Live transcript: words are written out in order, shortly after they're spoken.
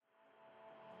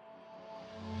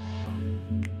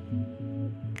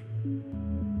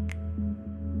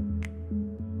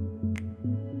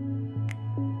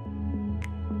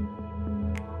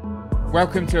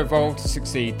Welcome to Evolve to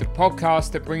Succeed, the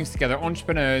podcast that brings together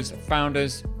entrepreneurs,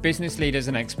 founders, business leaders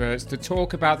and experts to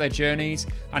talk about their journeys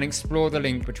and explore the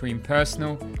link between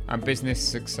personal and business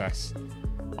success.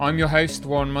 I'm your host,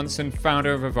 Warren Munson,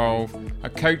 founder of Evolve, a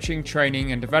coaching,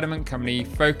 training and development company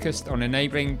focused on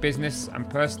enabling business and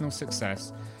personal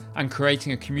success and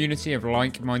creating a community of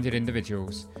like-minded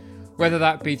individuals. Whether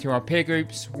that be through our peer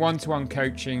groups, one-to-one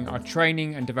coaching, our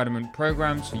training and development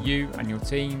programs for you and your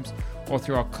teams, or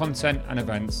through our content and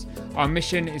events, our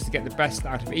mission is to get the best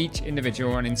out of each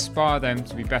individual and inspire them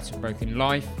to be better both in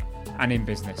life and in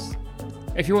business.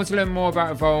 If you want to learn more about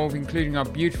Evolve, including our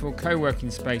beautiful co-working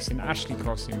space in Ashley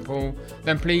Cross in Poole,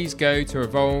 then please go to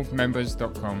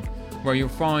evolvemembers.com, where you'll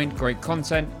find great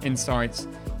content, insights,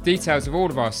 details of all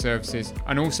of our services,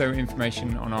 and also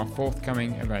information on our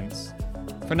forthcoming events.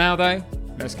 For now though,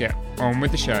 let's get on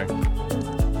with the show.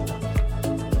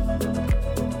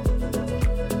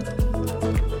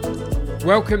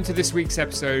 Welcome to this week's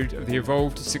episode of the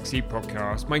Evolve to Succeed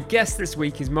podcast. My guest this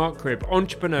week is Mark Cribb,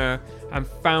 entrepreneur and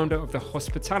founder of the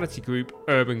hospitality group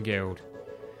Urban Guild.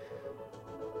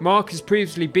 Mark has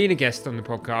previously been a guest on the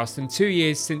podcast, and 2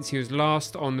 years since he was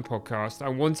last on the podcast, I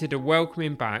wanted to welcome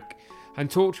him back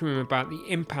and talk to him about the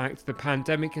impact the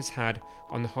pandemic has had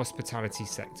on the hospitality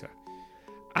sector.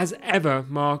 As ever,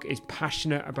 Mark is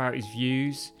passionate about his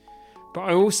views, but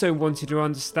I also wanted to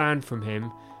understand from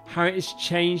him how it has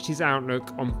changed his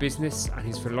outlook on business and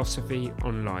his philosophy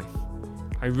on life.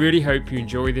 I really hope you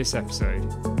enjoy this episode.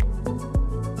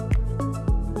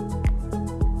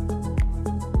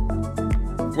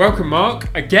 Welcome,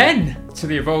 Mark, again to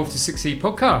the Evolve to Succeed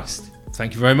podcast.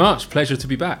 Thank you very much. Pleasure to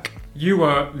be back. You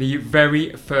were the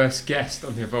very first guest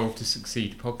on the Evolve to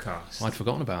Succeed podcast. I'd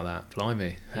forgotten about that.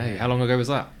 Blimey. Hey, how long ago was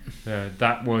that?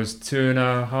 That was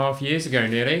 2.5 years ago,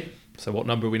 nearly. So what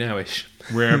number are we now-ish?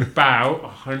 We're about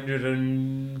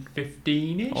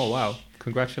 115-ish. Oh, wow.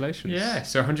 Congratulations. Yeah,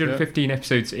 so 115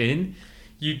 episodes in.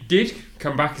 You did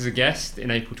come back as a guest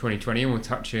in April 2020, and we'll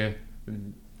touch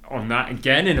on that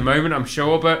again in a moment, I'm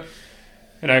sure. But,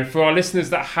 you know, for our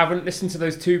listeners that haven't listened to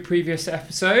those 2 previous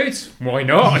episodes, why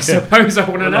not? I suppose I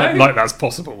want to know. Like that's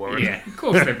possible, Warren. Yeah, of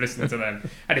course they've listened to them.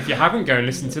 And if you haven't, go and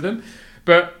listen to them.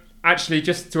 But actually,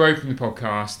 just to open the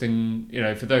podcast, and you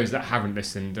know, for those that haven't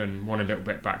listened and want a little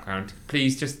bit of background,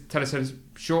 please just tell us a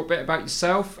short bit about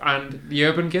yourself and the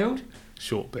Urban Guild.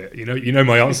 Short bit. You know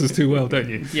my answers too well, don't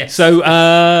you? Yes. So,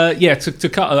 to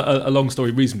cut a long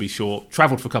story reasonably short,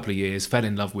 travelled for a couple of years, fell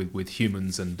in love with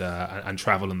humans and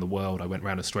travel and the world. I went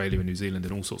around Australia and New Zealand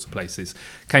and all sorts of places.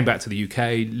 Came back to the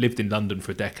UK, lived in London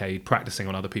for a decade, practising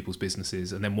on other people's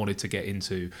businesses, and then wanted to get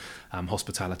into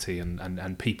hospitality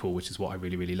and people, which is what I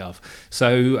really, really love.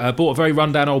 So, bought a very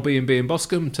rundown old B&B in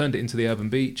Boscombe, turned it into the Urban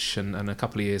Beach, and a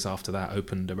couple of years after that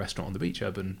opened a restaurant on the beach,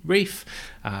 Urban Reef.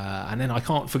 And then I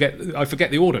forget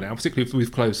the order now, particularly if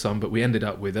we've closed some, but we ended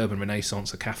up with Urban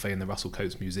Renaissance, a cafe in the Russell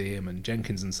Coates Museum, and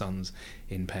Jenkins and Sons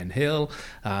in Pen Hill,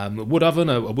 Wood Oven,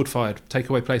 a wood-fired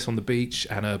takeaway place on the beach,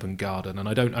 and Urban Garden. And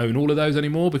I don't own all of those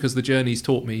anymore because the journey's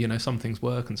taught me, some things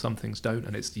work and some things don't,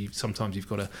 and sometimes you've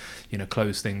got to,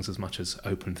 close things as much as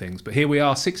open things. But here we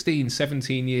are, 16,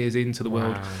 17 years into the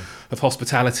world of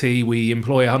hospitality. We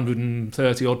employ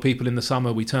 130 odd people in the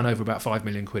summer. We turn over about 5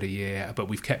 million quid a year, but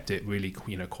we've kept it really,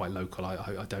 quite local.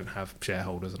 I don't have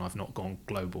shareholders and I've not gone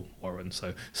global, Warren.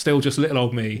 So still just little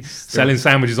old me selling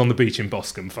sandwiches on the beach in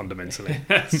Boscombe, fundamentally.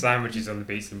 Sandwiches on the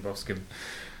beach in Boscombe.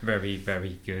 Very,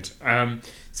 very good.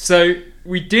 So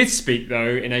we did speak, though,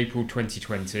 in April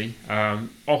 2020,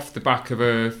 off the back of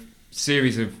a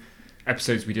series of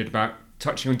episodes we did about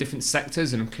touching on different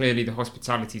sectors, and clearly the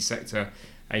hospitality sector,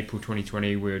 April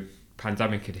 2020, where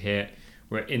pandemic had hit,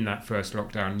 we're in that first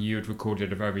lockdown. You had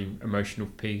recorded a very emotional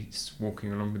piece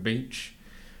walking along the beach,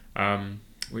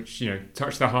 which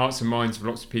touched the hearts and minds of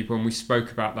lots of people, and we spoke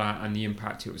about that and the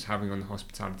impact it was having on the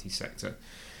hospitality sector.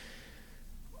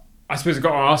 I suppose I've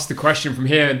got to ask the question from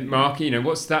here, Mark,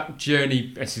 what's that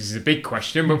journey, this is a big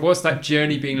question, but what's that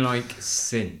journey been like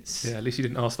since? Yeah, at least you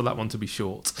didn't ask for that one to be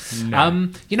short. No.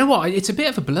 You know what, it's a bit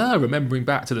of a blur remembering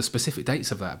back to the specific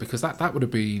dates of that, because that would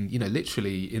have been,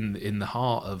 literally in the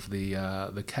heart of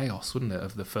the chaos, wouldn't it,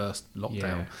 of the first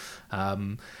lockdown. Yeah.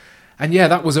 And yeah,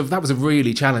 that was a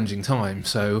really challenging time.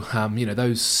 So,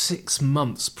 those 6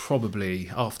 months probably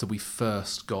after we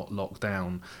first got locked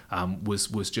down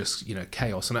was just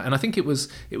chaos. And I think it was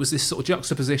this sort of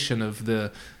juxtaposition of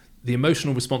the the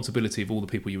emotional responsibility of all the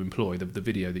people you employ, the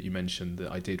video that you mentioned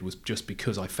that I did was just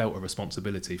because I felt a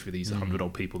responsibility for these 100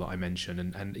 odd people that I mentioned.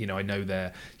 And you know, I know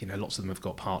lots of them have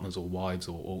got partners or wives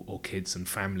or kids and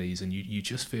families, and you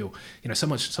just feel, you know, so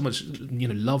much, you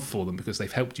know, love for them because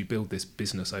they've helped you build this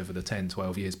business over the 10,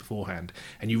 12 years beforehand.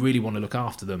 And you really want to look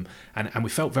after them. And we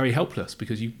felt very helpless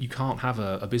because you can't have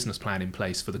a business plan in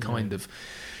place for the kind of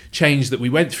change that we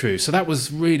went through. So that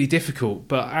was really difficult.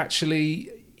 But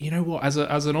actually, you know what, as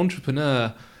an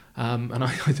entrepreneur, and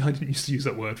I didn't used to use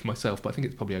that word for myself, but I think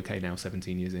it's probably okay now,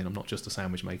 17 years in. I'm not just a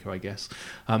sandwich maker, I guess.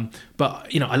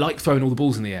 But, you know, I like throwing all the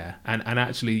balls in the air and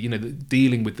actually, you know,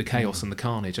 dealing with the chaos and the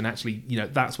carnage. And actually, you know,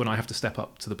 that's when I have to step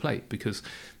up to the plate because,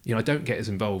 you know, I don't get as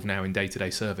involved now in day-to-day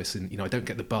service. And, you know, I don't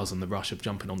get the buzz and the rush of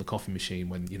jumping on the coffee machine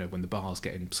when the bar's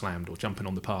getting slammed, or jumping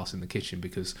on the pass in the kitchen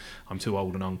because I'm too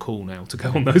old and uncool now to go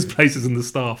on those places and the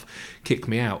staff kick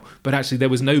me out. But actually, there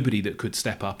was nobody that could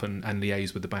step up and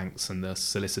liaise with the banks and the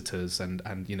solicitors and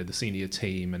you know, the senior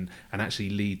team and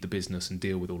actually lead the business and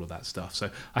deal with all of that stuff.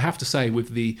 So I have to say,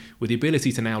 with the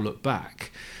ability to now look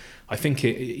back, I think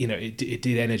it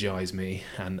did energize me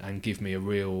and give me a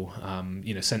real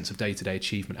you know, sense of day-to-day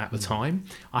achievement at the time.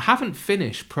 I haven't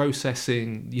finished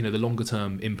processing, you know, the longer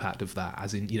term impact of that,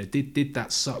 as in, you know, did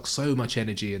that suck so much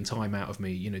energy and time out of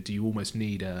me? You know, do you almost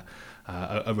need a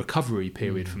recovery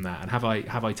period from that? And have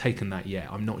I taken that yet?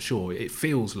 I'm not sure. It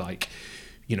feels like,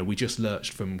 you know, we just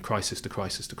lurched from crisis to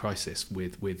crisis to crisis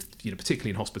with you know,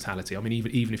 particularly in hospitality. I mean,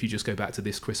 even if you just go back to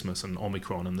this Christmas and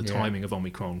Omicron and the timing of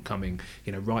Omicron coming,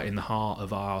 you know, right in the heart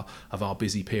of our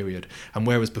busy period. And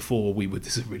whereas before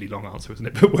this is a really long answer, isn't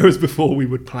it? But whereas before we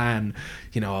would plan,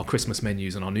 you know, our Christmas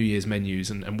menus and our New Year's menus,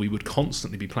 and we would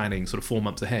constantly be planning sort of 4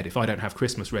 months ahead. If I don't have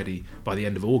Christmas ready by the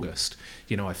end of August,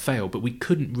 you know, I failed. But we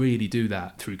couldn't really do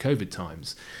that through COVID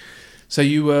times. So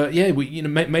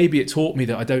maybe it taught me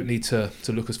that I don't need to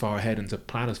look as far ahead and to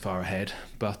plan as far ahead.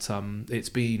 But it's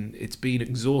been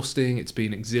exhausting. It's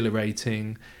been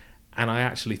exhilarating, and I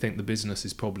actually think the business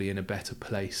is probably in a better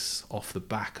place off the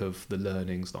back of the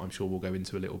learnings that I'm sure we'll go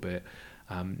into a little bit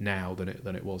now than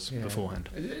it was beforehand.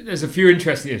 There's a few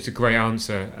interesting. It's a great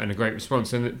answer and a great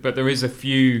response, but there is a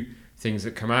few things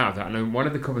that come out of that. And one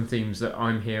of the common themes that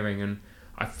I'm hearing, and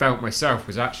I felt myself,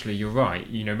 was actually, you're right.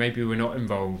 You know, maybe we're not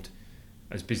involved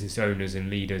as business owners and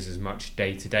leaders as much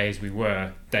day to day as we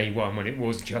were day one when it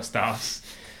was just us,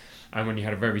 and when you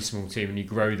had a very small team and you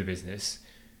grow the business.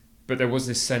 But there was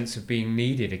this sense of being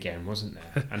needed again, wasn't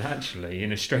there? And actually,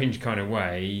 in a strange kind of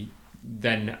way,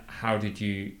 then how did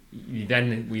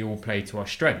then we all played to our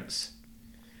strengths,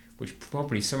 which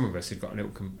probably some of us had got a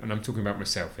little, and I'm talking about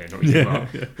myself here, not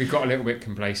you, we got a little bit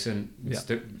complacent,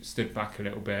 stood back a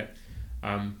little bit.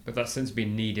 But that sense of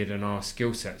being needed and our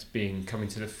skill sets coming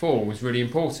to the fore was really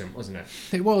important, wasn't it?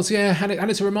 It was, yeah, and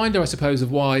it's a reminder, I suppose,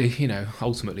 of why, you know,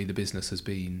 ultimately the business has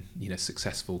been, you know,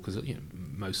 successful, because, you know,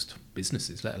 most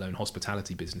businesses, let alone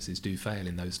hospitality businesses, do fail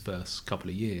in those first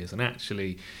couple of years, and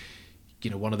actually, you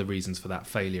know, one of the reasons for that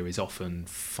failure is often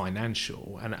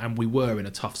financial, and we were in a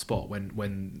tough spot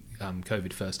when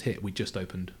COVID first hit. We just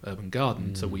opened Urban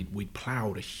Garden, so we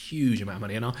ploughed a huge amount of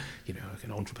money, and you know, like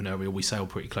an entrepreneurial, we sailed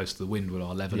pretty close to the wind with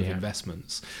our level of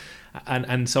investments,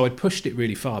 and so I pushed it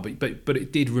really far, but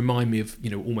it did remind me of, you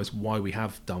know, almost why we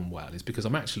have done well, is because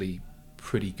I'm actually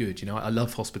pretty good. You know, I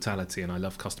love hospitality and I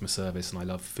love customer service and I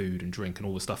love food and drink and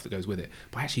all the stuff that goes with it,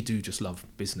 but I actually do just love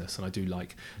business, and I do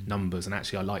like numbers, and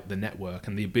actually I like the network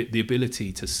and the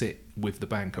ability to sit with the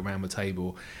bank around the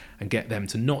table and get them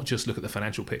to not just look at the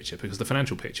financial picture, because the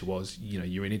financial picture was, you know,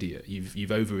 you're an idiot,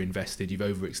 you've overinvested, you've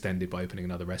overextended by opening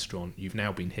another restaurant, you've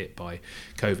now been hit by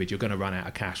COVID, you're going to run out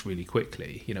of cash really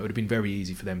quickly. You know, it would have been very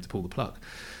easy for them to pull the plug.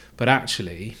 But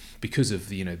actually, because of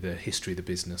the, you know, the history of the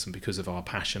business, and because of our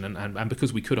passion, and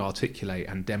because we could articulate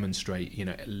and demonstrate, you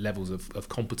know, levels of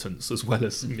competence, as well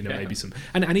as, you know, maybe some,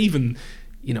 and even,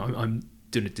 you know, I'm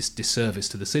doing a disservice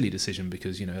to the silly decision,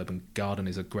 because, you know, Urban Garden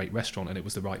is a great restaurant and it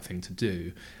was the right thing to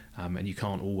do, and you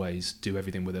can't always do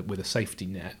everything with a safety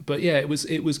net. But yeah, it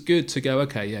was good to go,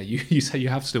 okay, yeah, you say you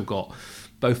have still got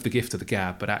both the gift of the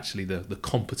gab, but actually the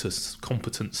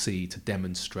competency to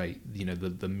demonstrate, you know,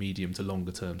 the medium to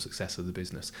longer term success of the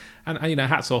business. And you know,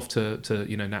 hats off to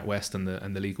you know, NatWest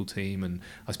and the legal team, and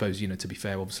I suppose, you know, to be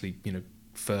fair, obviously, you know,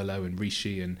 Furlough and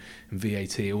Rishi and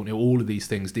VAT, all of these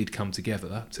things did come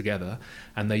together,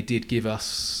 and they did give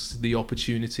us the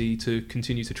opportunity to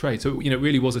continue to trade. So, you know, it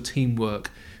really was a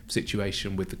teamwork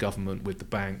situation with the government, with the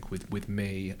bank, with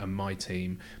me and my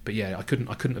team. But yeah, I couldn't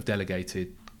have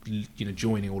delegated, you know,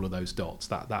 joining all of those dots.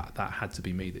 That had to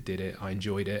be me that did it. I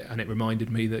enjoyed it, and it reminded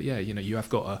me that, yeah, you know, you have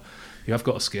got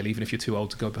a skill, even if you're too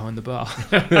old to go behind the bar.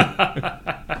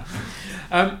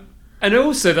 And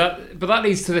also that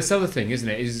leads to this other thing, isn't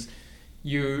it? Is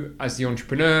you, as the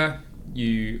entrepreneur,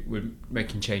 you were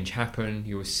making change happen.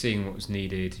 You were seeing what was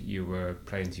needed. You were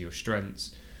playing to your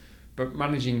strengths. But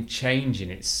managing change in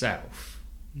itself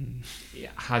it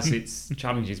has its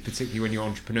challenges, particularly when you're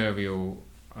entrepreneurial,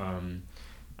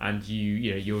 and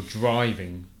you're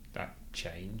driving that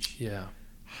change. Yeah.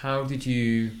 How did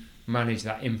you manage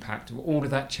that impact of all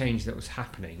of that change that was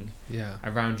happening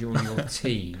around you and your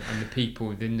team and the people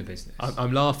within the business?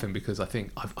 I'm laughing because I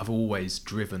think I've always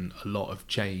driven a lot of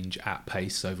change at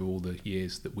pace over all the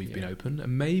years that we've been open,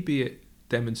 and maybe it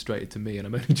demonstrated to me, and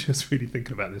I'm only just really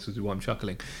thinking about this, which is why I'm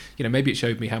chuckling, maybe it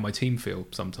showed me how my team feel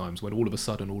sometimes when all of a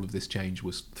sudden all of this change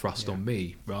was thrust on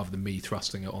me rather than me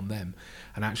thrusting it on them.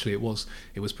 And actually it was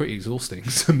pretty exhausting.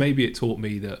 So maybe it taught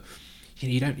me that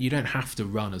you don't have to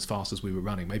run as fast as we were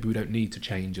running. Maybe we don't need to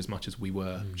change as much as we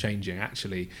were changing.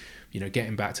 Actually,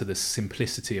 getting back to the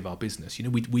simplicity of our business,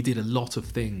 we did a lot of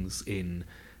things in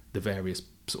the various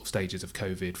sort of stages of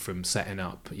COVID, from setting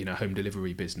up, home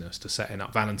delivery business, to setting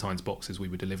up Valentine's boxes we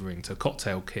were delivering, to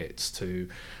cocktail kits, to,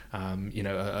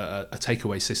 a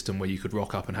takeaway system where you could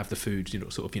rock up and have the food,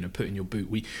 put in your boot.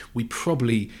 We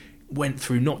probably went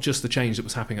through not just the change that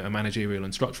was happening at a managerial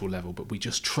and structural level, but we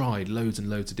just tried loads and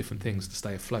loads of different things to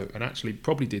stay afloat, and actually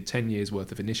probably did 10 years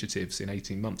worth of initiatives in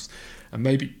 18 months. And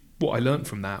maybe what I learned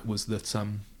from that was that,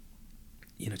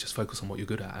 just focus on what you're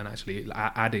good at, and actually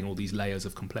adding all these layers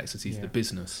of complexity to the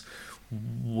business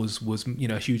was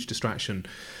a huge distraction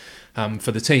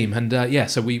for the team. And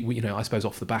so we I suppose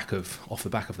off the back of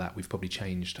that, we've probably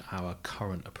changed our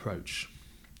current approach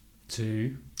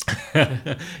to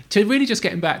really just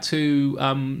getting back to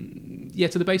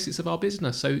the basics of our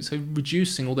business. So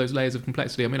reducing all those layers of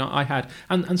complexity. I mean, I had,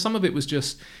 and some of it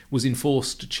was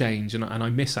enforced change, and I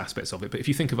miss aspects of it. But if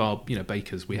you think of our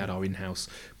bakers, we had our in-house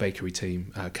bakery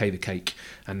team, Kay the Cake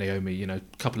and Naomi. A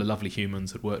couple of lovely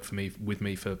humans had worked with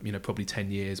me for probably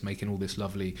 10 years, making all this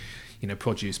lovely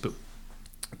produce. But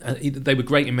they were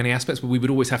great in many aspects, but we would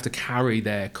always have to carry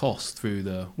their costs through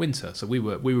the winter. So we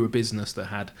were a business that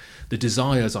had the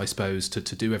desires, I suppose,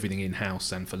 to do everything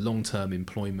in-house and for long-term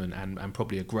employment and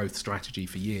probably a growth strategy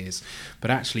for years.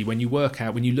 But actually, when you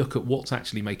look at what's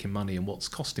actually making money and what's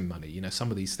costing money,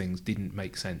 some of these things didn't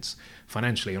make sense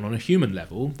financially. And on a human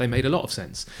level, they made a lot of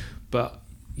sense. But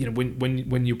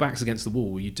when your back's against the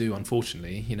wall, you do,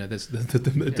 unfortunately, there's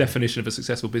the definition of a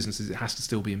successful business is it has to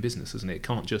still be in business, isn't it? It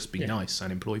can't just be nice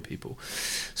and employ people.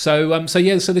 So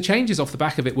the changes off the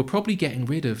back of it, we're probably getting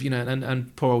rid of,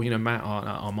 and poor old, Matt,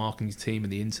 our marketing team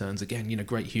and the interns, again,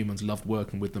 great humans, loved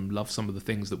working with them, loved some of the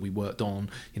things that we worked on,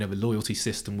 the loyalty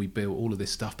system we built, all of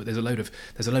this stuff. But there's a load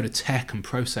of tech and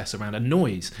process around, and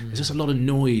noise. There's just a lot of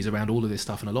noise around all of this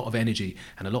stuff, and a lot of energy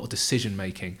and a lot of decision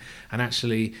making. And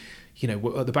actually,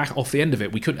 at the back, off the end of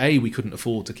it, we couldn't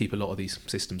afford to keep a lot of these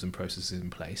systems and processes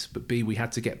in place, but B, we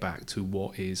had to get back to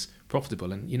what is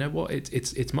profitable. And you know what,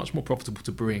 it's much more profitable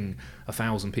to bring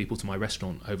 1,000 people to my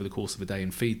restaurant over the course of a day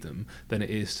and feed them than it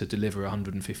is to deliver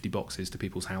 150 boxes to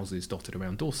people's houses dotted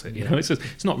around Dorset.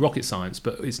 It's not rocket science,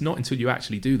 but it's not until you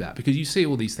actually do that, because you see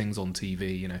all these things on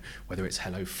TV, whether it's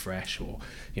HelloFresh or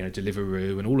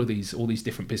Deliveroo and all these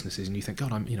different businesses, and you think,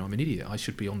 God, I'm an idiot, I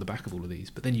should be on the back of all of these.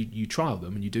 But then you trial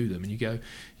them and you do them and you go,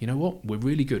 you know what, we're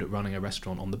really good at running a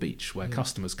restaurant on the beach where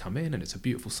customers come in and it's a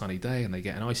beautiful sunny day and they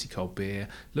get an icy cold beer,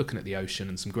 looking at the ocean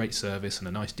and some great service and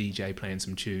a nice DJ playing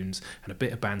some tunes and a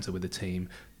bit of banter with the team.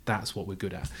 That's what we're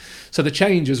good at. So the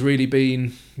change has really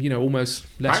been, almost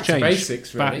less back change. To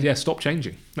basics, really. Stop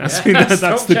changing. That's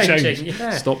the change.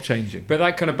 Yeah. Stop changing. But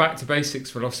that kind of back to basics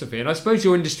philosophy. And I suppose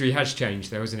your industry has changed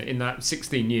though, isn't it? In that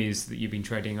 16 years that you've been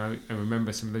trading, I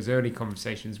remember some of those early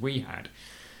conversations we had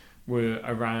were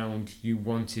around, you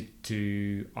wanted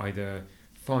to either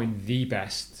find the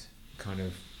best kind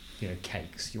of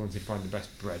cakes, you wanted to find the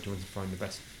best bread, you wanted to find the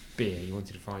best beer, you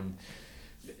wanted to find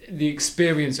the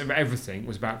experience of everything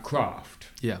was about craft.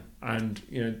 Yeah. And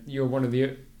you're one of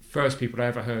the first people I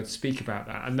ever heard speak about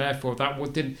that, and therefore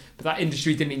but that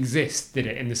industry didn't exist, did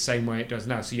it, in the same way it does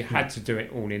now? So you had to do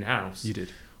it all in house. You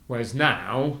did. Whereas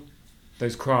now,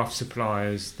 those craft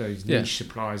suppliers, those niche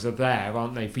suppliers are there,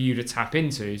 aren't they, for you to tap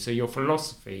into? So your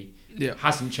philosophy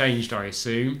hasn't changed, I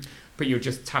assume, but you're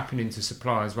just tapping into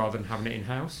suppliers rather than having it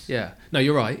in-house? Yeah. No,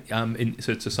 you're right,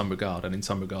 to some regard. And in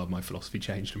some regard, my philosophy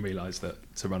changed and realised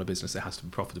that to run a business, it has to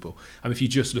be profitable. If you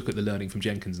just look at the learning from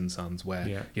Jenkins & Sons,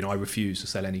 where, I refused to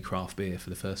sell any craft beer for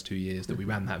the first 2 years that we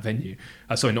ran that venue.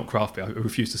 Sorry, not craft beer. I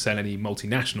refused to sell any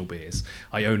multinational beers.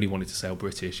 I only wanted to sell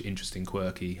British, interesting,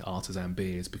 quirky, artisan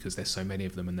beers because there's so many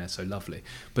of them and they're so lovely.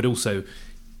 But also,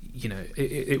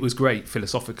 it was great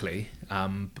philosophically,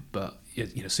 but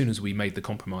as soon as we made the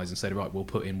compromise and said, right, we'll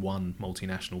put in one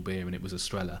multinational beer, and it was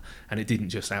Estrella, and it didn't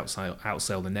just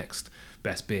outsell the next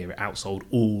best beer, it outsold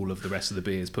all of the rest of the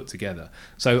beers put together.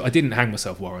 So I didn't hang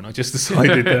myself, Warren. I just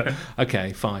decided that,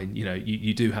 okay, fine,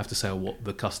 you do have to sell what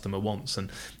the customer wants.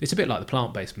 And it's a bit like the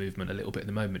plant-based movement a little bit at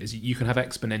the moment, is you can have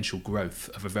exponential growth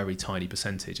of a very tiny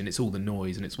percentage, and it's all the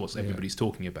noise and it's what everybody's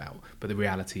talking about. But the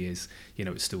reality is,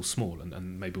 it's still small,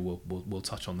 and maybe we'll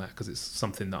touch on that, because it's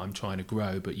something that I'm trying to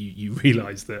grow, but you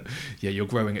realise that, you're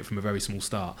growing it from a very small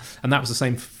start. And that was the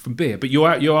same from beer. But you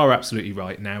are absolutely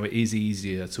right. Now it is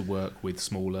easier to work with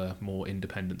smaller, more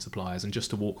independent suppliers, and just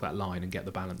to walk that line and get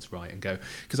the balance right and go,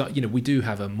 because we do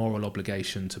have a moral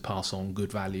obligation to pass on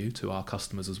good value to our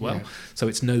customers as well. So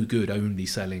it's no good only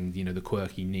selling the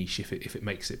quirky niche if it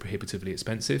makes it prohibitively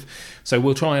expensive. So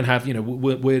we'll try and have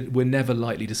we're never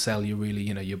likely to sell you really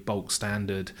your bulk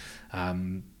standard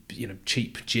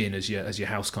cheap gin as your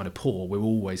house kind of pour. We're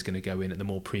always going to go in at the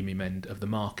more premium end of the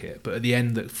market, but at the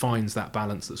end that finds that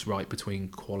balance that's right between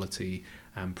quality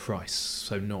and price,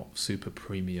 so not super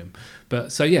premium.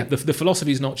 But so the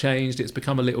philosophy's not changed. It's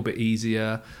become a little bit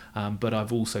easier, but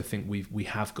I've also think we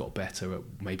have got better at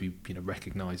maybe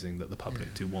recognising that the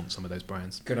public do want some of those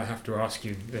brands. Good, I have to ask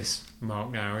you this,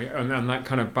 Mark, now, and that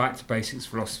kind of back to basics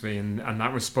philosophy and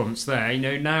that response there.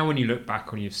 Now when you look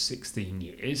back on your 16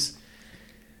 years,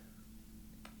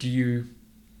 do you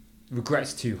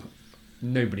regrets too?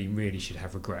 Nobody really should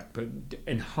have regret, but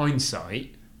in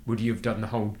hindsight, would you have done the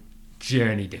whole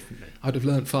journey differently? I'd have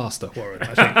learnt faster, Warren. I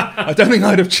think. I don't think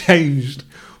I'd have changed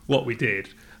what we did.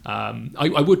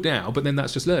 I would now, but then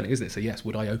that's just learning, isn't it? So yes,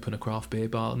 would I open a craft beer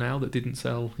bar now that didn't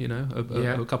sell,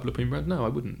 a couple of premium brands? No, I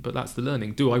wouldn't. But that's the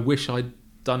learning. Do I wish I'd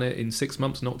done it in 6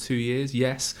 months, not 2 years?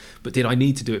 Yes. But did I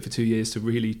need to do it for 2 years to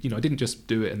really, I didn't just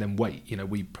do it and then wait.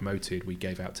 We promoted, we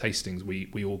gave out tastings,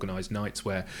 we organised nights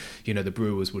where, the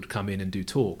brewers would come in and do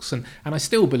talks. And I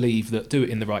still believe that do it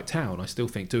in the right town. I still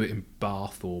think do it in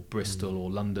Bath or Bristol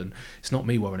or London. It's not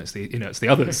me, Warren, it's the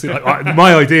others.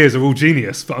 My ideas are all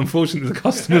genius, but unfortunately the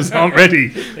customers aren't ready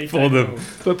for them.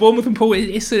 But Bournemouth and Poole,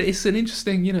 it's an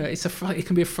interesting, it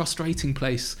can be a frustrating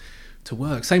place to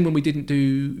work. Same when we didn't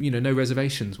do, no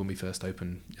reservations when we first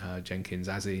opened Jenkins,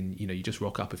 as in, you just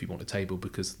rock up if you want a table,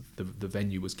 because the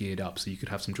venue was geared up so you could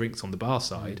have some drinks on the bar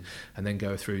side and then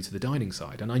go through to the dining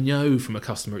side. And I know from a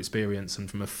customer experience and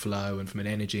from a flow and from an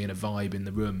energy and a vibe in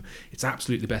the room, it's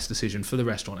absolutely the best decision for the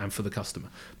restaurant and for the customer.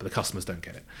 But the customers don't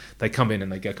get it. They come in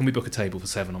and they go, can we book a table for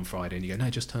 7 on Friday? And you go,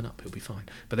 no, just turn up, it'll be fine.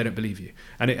 But they don't believe you.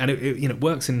 And it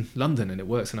works in London and it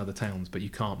works in other towns, but you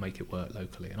can't make it work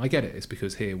locally. And I get it. It's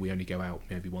because here we only go out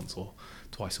maybe once or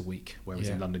twice a week, whereas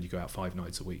in London you go out 5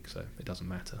 nights a week, so it doesn't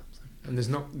matter. So. And there's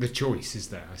not the choice, is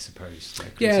there? I suppose.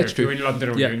 It's true. If you're in London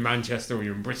or you're in Manchester or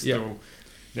you're in Bristol,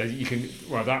 you can.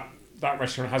 Well, that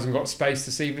restaurant hasn't got space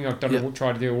this evening. I've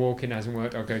tried to do a walk-in, it hasn't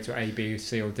worked. I'll go to A, B,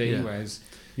 C, or D. Whereas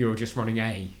you're just running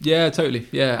A. Yeah, totally.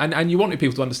 Yeah, and you wanted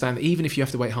people to understand that even if you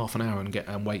have to wait half an hour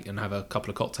and wait and have a couple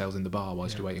of cocktails in the bar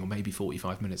whilst you're waiting, or maybe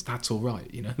 45 minutes, that's all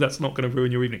right. That's not going to ruin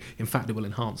your evening. In fact, it will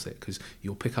enhance it, because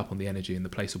you'll pick up on the energy and the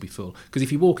place will be full. Because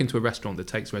if you walk into a restaurant that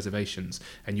takes reservations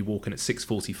and you walk in at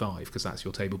 6:45 because that's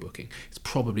your table booking, it's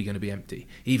probably going to be empty,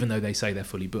 even though they say they're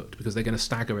fully booked, because they're going to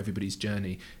stagger everybody's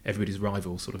journey, everybody's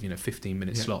rival,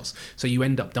 15-minute slots. So you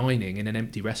end up dining in an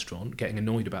empty restaurant, getting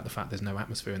annoyed about the fact there's no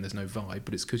atmosphere and there's no vibe,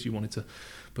 but it's because you wanted to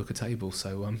book a table.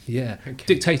 So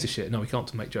dictatorship. No, we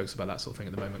can't make jokes about that sort of thing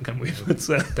at the moment, can we?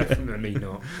 Definitely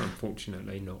not.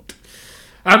 Unfortunately not.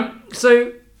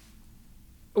 So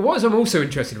what I'm also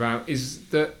interested about is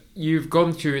that you've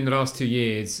gone through in the last 2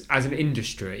 years as an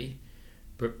industry,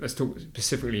 but let's talk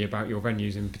specifically about your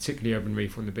venues, and particularly Urban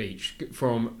Reef on the beach,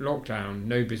 from lockdown,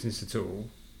 no business at all,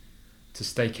 to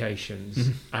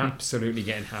staycations, absolutely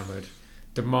getting hammered,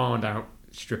 demand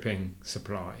outstripping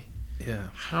supply. Yeah.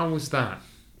 How was that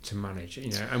to manage?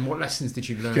 And what lessons did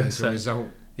you learn as a result?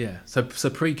 Yeah. So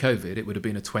pre-COVID, it would have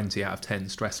been a 20 out of 10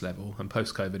 stress level, and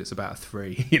post-COVID, it's about a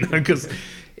 3. Because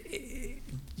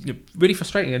really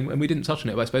frustrating, and we didn't touch on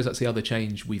it, but I suppose that's the other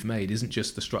change we've made. Isn't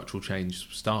just the structural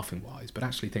change staffing-wise, but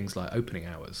actually things like opening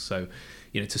hours. So,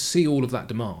 to see all of that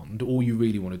demand, all you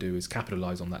really want to do is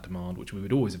capitalise on that demand, which we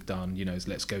would always have done. Is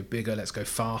let's go bigger, let's go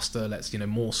faster, let's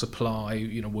more supply.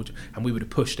 And we would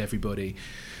have pushed everybody.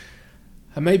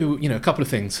 And maybe, a couple of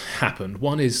things happened.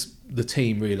 One is the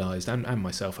team realised, and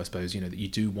myself, I suppose, that you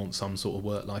do want some sort of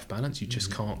work-life balance. You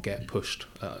just can't get pushed.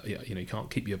 You can't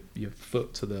keep your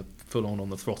foot to the full on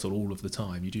the throttle all of the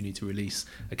time. You do need to release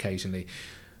occasionally.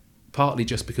 Partly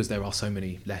just because there are so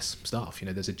many less staff.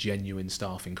 There's a genuine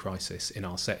staffing crisis in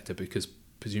our sector, because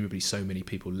presumably so many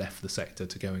people left the sector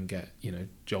to go and get,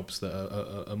 jobs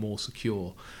that are more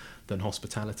secure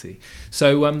hospitality.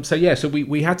 So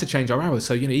we had to change our hours.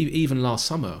 So even last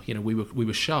summer, we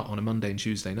were shut on a Monday and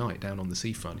Tuesday night down on the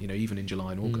seafront. Even in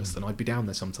July and August, and I'd be down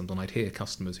there sometimes, and I'd hear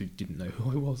customers who didn't know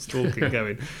who I was talking,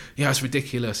 going, "Yeah, it's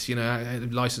ridiculous.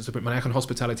 License to put money. How can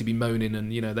hospitality be moaning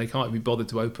and they can't be bothered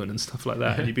to open and stuff like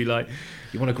that?" And you'd be like,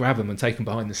 you want to grab them and take them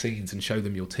behind the scenes and show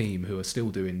them your team who are still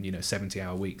doing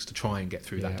 70-hour weeks to try and get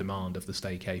through that demand of the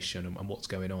staycation and what's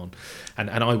going on. And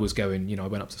I was going, I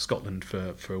went up to Scotland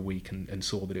for a week and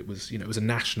saw that it was a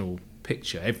national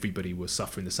picture. Everybody was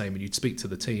suffering the same, and you'd speak to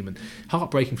the team, and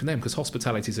heartbreaking from them, because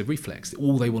hospitality is a reflex.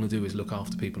 All they want to do is look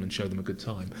after people and show them a good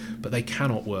time, but they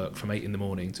cannot work from 8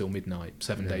 a.m. till midnight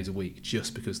 7 days a week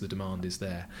just because the demand is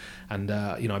there. And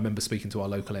I remember speaking to our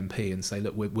local MP and say,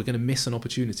 look, we're going to miss an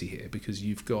opportunity here, because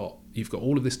you've got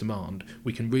all of this demand.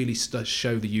 We can really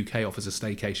show the UK off as a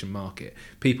staycation market.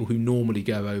 People who normally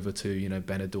go over to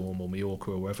Benidorm or Mallorca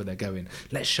or wherever they're going,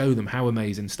 let's show them how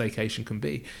amazing staycation can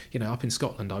be. Up in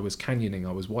Scotland, I was canyoning,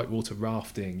 I was whitewater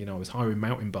rafting, I was hiring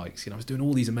mountain bikes, I was doing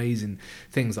all these amazing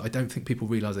things that I don't think people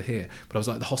realise are here. But I was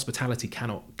like, the hospitality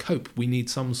cannot cope. We need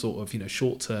some sort of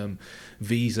short-term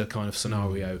visa kind of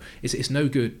scenario. It's no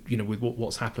good, with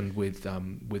what's happened with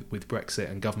Brexit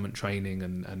and government training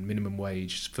and minimum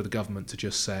wage, for the government to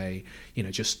just say,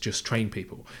 just train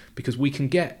people, because we can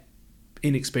get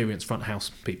inexperienced front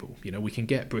house people. We can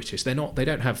get British. They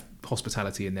don't have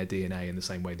hospitality in their DNA in the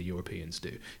same way the Europeans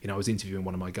do. I was interviewing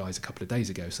one of my guys a couple of days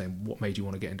ago saying, what made you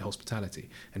want to get into hospitality?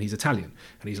 And he's Italian,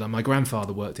 and he's like, my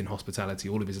grandfather worked in hospitality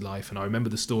all of his life, and I remember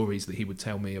the stories that he would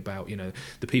tell me about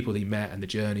the people he met and the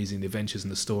journeys and the adventures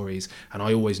and the stories, and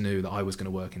I always knew that I was going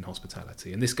to work in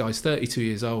hospitality. And this guy's 32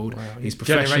 years old. Wow, he's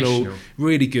professional,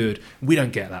 really good. We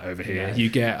don't get that over here. You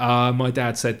get my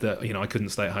dad said that I couldn't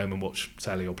stay at home and watch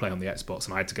telly or play on the Xbox,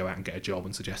 and I had to go out and get a job,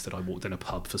 and suggested I walked in a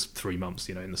pub for 3 months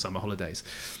in the summer holidays.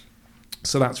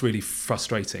 So that's really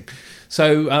frustrating.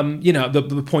 So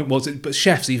the point was, but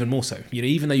chefs even more so.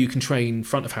 Even though you can train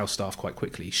front of house staff quite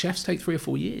quickly, chefs take 3 or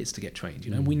 4 years to get trained.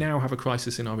 We now have a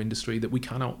crisis in our industry that we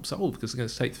cannot solve because it's going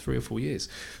to take 3 or 4 years.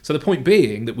 So the point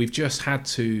being that we've just had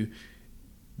to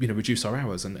reduce our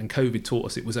hours, and COVID taught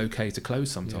us it was okay to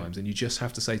close sometimes, and you just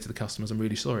have to say to the customers, I'm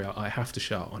really sorry, I have to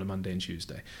shut on a Monday and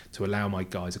Tuesday to allow my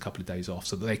guys a couple of days off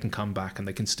so that they can come back and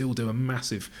they can still do a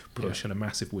massive push and a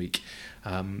massive week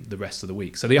the rest of the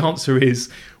week. So the answer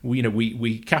is,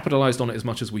 we capitalised on it as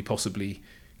much as we possibly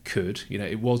could.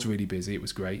 It was really busy, it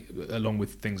was great, along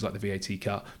with things like the VAT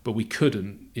cut, but we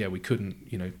couldn't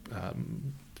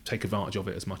take advantage of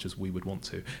it as much as we would want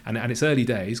to. And it's early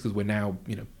days because we're now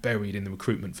buried in the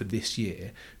recruitment for this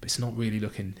year, but it's not really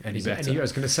looking any better. I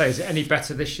was going to say, is it any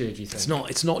better this year, do you think?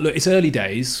 It's not. Look, it's early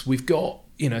days. We've got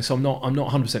so I'm not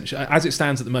 100% sure. As it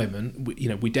stands at the moment,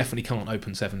 we definitely can't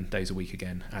open 7 days a week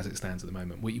again. As it stands at the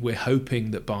moment, we're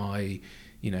hoping that by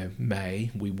May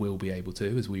we will be able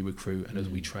to, as we recruit and as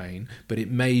we train, but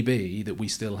it may be that we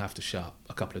still have to shut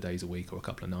a couple of days a week or a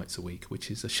couple of nights a week,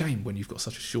 which is a shame when you've got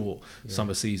such a short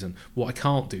summer season. What I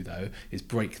can't do though is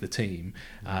break the team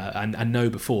and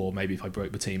know before, maybe if I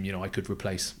broke the team, I could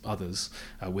replace others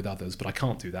with others, but I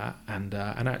can't do that, and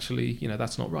actually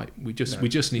that's not right. We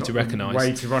just need to recognise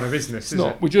way to run a business.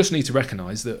 We just need to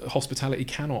recognise that hospitality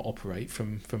cannot operate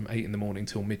from 8 a.m.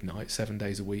 till midnight 7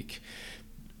 days a week,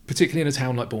 particularly in a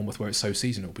town like Bournemouth where it's so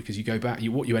seasonal, because you go back,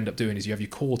 what you end up doing is you have your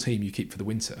core team you keep for the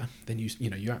winter, then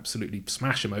you absolutely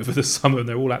smash them over the summer and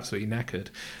they're all absolutely knackered.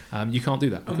 You can't do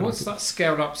that. And what's that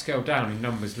scaled up, scaled down in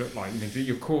numbers look like?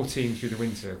 Your core team through the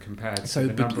winter compared to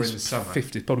the number in the summer?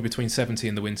 50, probably between 70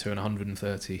 in the winter and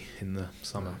 130 in the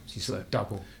summer. So sort of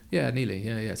double. Yeah, nearly.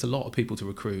 Yeah. It's a lot of people to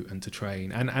recruit and to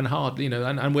train, and hard.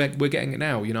 And we're getting it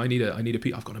now. I need a.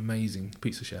 I've got an amazing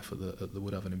pizza chef at the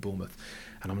Wood Oven in Bournemouth,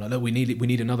 and I'm like, look, we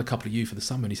need another couple of you for the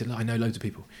summer. And he said, look, I know loads of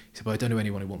people. He said, but I don't know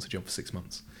anyone who wants a job for 6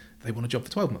 months. They want a job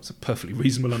for 12 months. Perfectly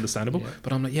reasonable, understandable.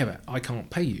 But I'm like, but I can't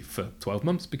pay you for 12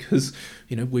 months because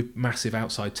we're massive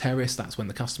outside terrace. That's when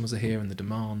the customers are here and the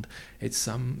demand. It's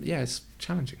it's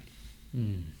challenging.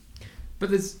 But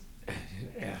there's.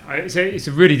 It's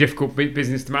a really difficult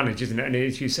business to manage, isn't it? And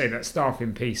as you say, that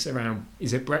staffing piece around,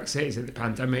 is it Brexit, is it the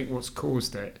pandemic, what's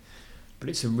caused it? But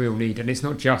it's a real need, and it's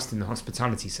not just in the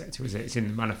hospitality sector, is it? It's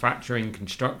in manufacturing,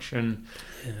 construction,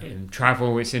 in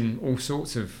travel, it's in all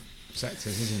sorts of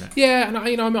sectors, isn't it? Yeah, and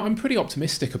I'm pretty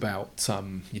optimistic about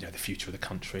the future of the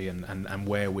country and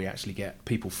where we actually get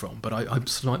people from. But I'm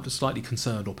slightly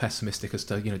concerned or pessimistic as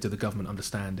to do the government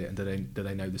understand it, and do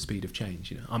they know the speed of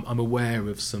change? I'm aware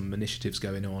of some initiatives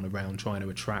going on around trying to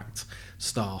attract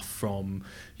staff from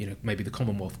maybe the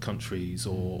Commonwealth countries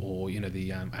or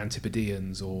the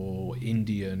Antipodeans or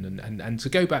Indian and to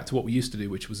go back to what we used to do,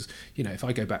 which was if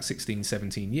I go back 16,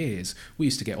 17 years, we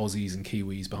used to get Aussies and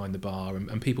Kiwis behind the bar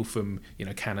and people from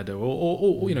Canada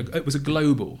or it was a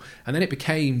global, and then it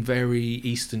became very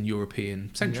Eastern European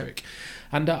centric.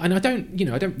 And I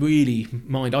don't really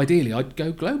mind. Ideally, I'd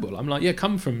go global. I'm like,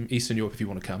 come from Eastern Europe if you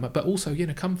want to come, but also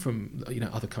come from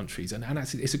other countries. And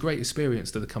actually, it's a great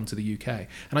experience to come to the UK.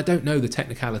 And I don't know the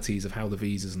technicalities of how the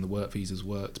visas and the work visas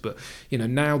worked, but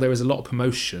now there is a lot of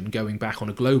promotion going back on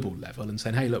a global level and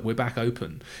saying, hey, look, we're back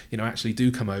open. Actually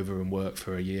do come over and work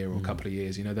for a year or a couple of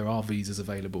years. There are visas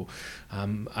available,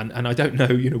 and I don't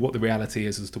know what the reality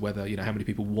is as to whether how many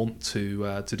people want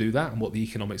to do that and what the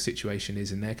economic situation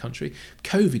is in their country.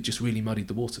 COVID just really muddied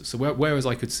the waters. So whereas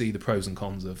I could see the pros and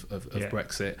cons of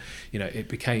Brexit, it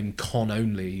became con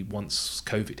only once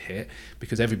COVID hit,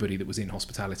 because everybody that was in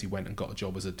hospitality went and got a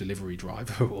job as a delivery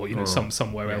driver or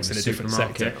somewhere else in a different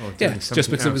sector. Just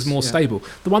because it was more stable.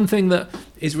 The one thing that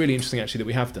is really interesting actually that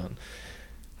we have done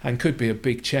and could be a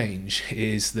big change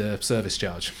is the service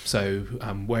charge. So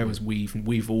whereas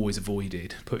we've always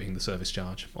avoided putting the service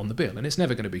charge on the bill, and it's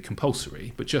never going to be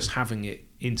compulsory, but just having it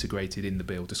integrated in the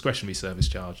bill, discretionary service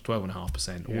charge,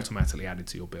 12.5% automatically added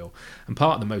to your bill. And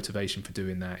part of the motivation for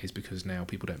doing that is because now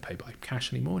people don't pay by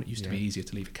cash anymore, and it used to be easier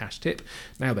to leave a cash tip.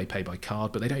 Now they pay by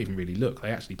card, but they don't even really look.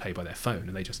 They actually pay by their phone,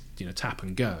 and they just tap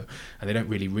and go, and they don't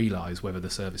really realise whether the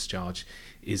service charge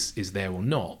is there or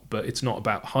not. But it's not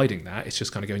about hiding that. It's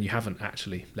just kind of going, you haven't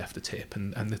actually left a tip,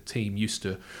 and the team used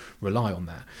to rely on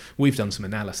that. We've done some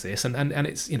analysis, and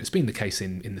it's it's been the case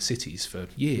in the cities for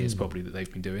years probably that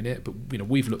they've been doing it. But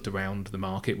we've looked around the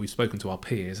market, we've spoken to our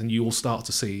peers, and you will start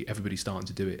to see everybody starting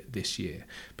to do it this year,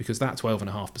 because that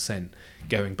 12.5%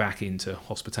 going back into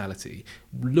hospitality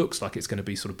looks like it's going to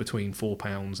be sort of between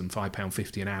 £4 and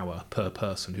 £5.50 an hour per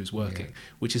person who's working,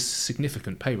 which is a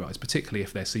significant pay rise, particularly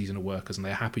if they're seasonal workers and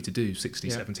they're happy to do 60,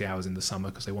 70 hours in the summer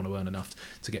because they want to earn enough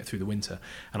to get through the winter.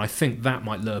 And I think that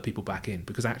might lure people back in,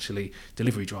 because actually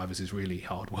delivery drivers is really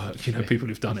hard work. People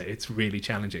who've done it, it's really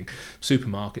challenging.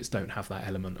 Supermarkets don't have that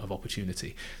element of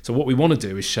opportunity. So what we want to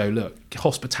do is show, look,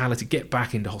 hospitality, get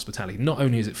back into hospitality. Not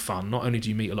only is it fun, not only do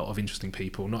you meet a lot of interesting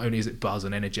people, not only is it buzz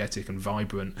and energetic and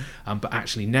vibrant, but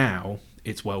actually now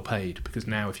it's well paid, because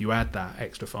now if you add that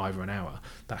extra £5 an hour,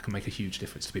 that can make a huge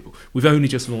difference to people. We've only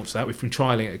just launched that. We've been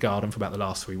trialling it at Garden for about the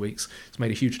last 3 weeks. It's made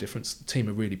a huge difference. The team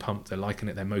are really pumped. They're liking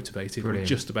it. They're motivated. Brilliant. We're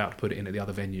just about to put it in at the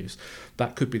other venues.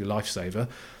 That could be the lifesaver.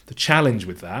 The challenge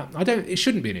with that, it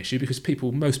shouldn't be an issue, because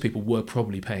most people were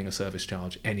probably paying a service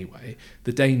charge anyway.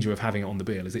 The danger of having it on the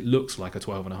bill is it looks like a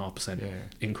 12.5%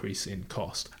 increase in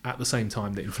cost at the same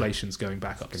time that inflation's going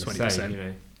back up to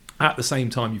 20%. At the same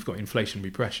time, you've got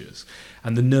inflationary pressures,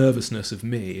 and the nervousness of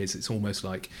me is it's almost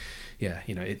like,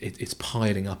 it's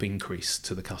piling up increase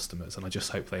to the customers, and I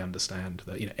just hope they understand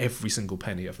that every single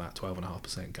penny of that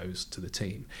 12.5% goes to the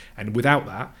team. And without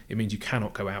that, it means you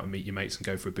cannot go out and meet your mates and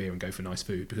go for a beer and go for nice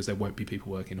food, because there won't be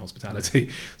people working in hospitality.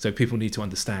 So people need to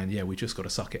understand, we just got to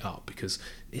suck it up, because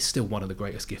it's still one of the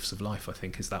greatest gifts of life, I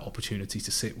think, is that opportunity to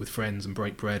sit with friends and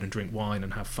break bread and drink wine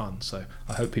and have fun. So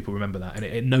I hope people remember that, and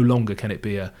it no longer can it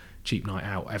be a cheap night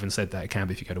out. I haven't said that. It can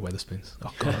be if you go to Wetherspoons.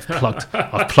 Oh God,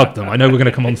 I've plugged them. I know we're going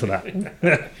to come on to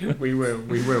that. We will.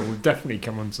 We'll definitely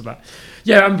come on to that.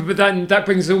 Yeah, but then that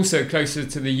brings us also closer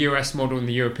to the US model and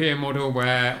the European model,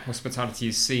 where hospitality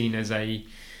is seen as a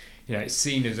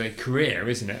career,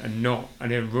 isn't it?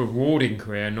 And a rewarding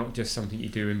career, not just something you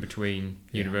do in between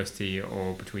university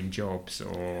or between jobs,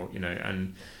 or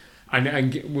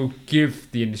and will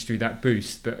give the industry that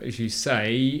boost. But as you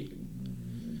say,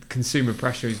 consumer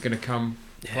pressure is going to come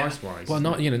price-wise. Well,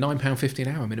 not £9.50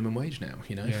 an hour minimum wage now,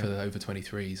 for the over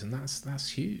 23s, and that's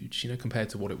huge, compared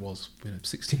to what it was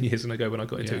 16 years ago when I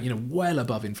got into it. Well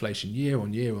above inflation, year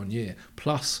on year on year,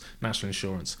 plus national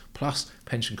insurance, plus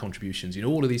pension contributions.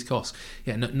 All of these costs.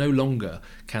 No longer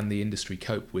can the industry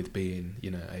cope with being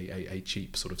a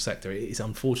cheap sort of sector. It is,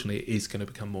 unfortunately, it is going to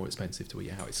become more expensive to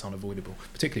eat out. It's unavoidable,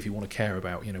 particularly if you want to care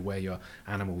about where your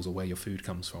animals or where your food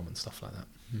comes from and stuff like that.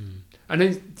 And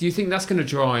then, do you think that's going to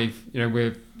drive?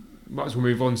 We might as well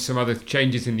move on to some other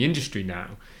changes in the industry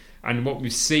now, and what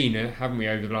we've seen, haven't we,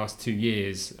 over the last 2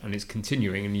 years, and it's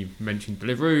continuing. And you've mentioned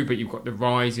Deliveroo, but you've got the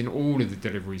rise in all of the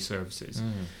delivery services.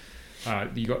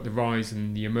 You got the rise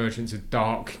and the emergence of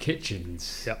dark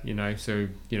kitchens. Yep. So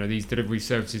these delivery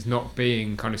services not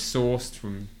being kind of sourced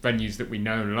from venues that we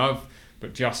know and love,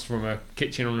 but just from a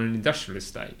kitchen on an industrial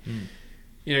estate.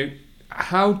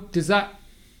 How does that?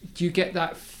 Do you get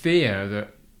that fear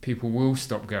that people will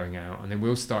stop going out and they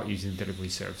will start using delivery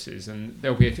services, and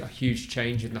there'll be a huge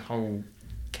change in the whole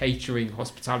catering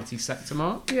hospitality sector,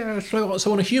 Mark? Yeah,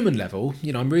 so on a human level,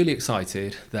 I'm really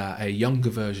excited that a younger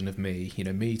version of me,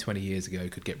 me 20 years ago,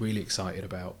 could get really excited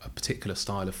about a particular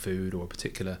style of food or a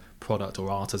particular product or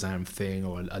artisan thing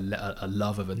or a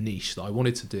love of a niche that I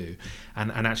wanted to do.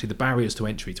 And actually the barriers to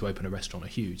entry to open a restaurant are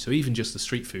huge. So even just the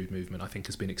street food movement, I think,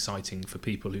 has been exciting for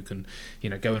people who can,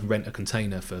 go and rent a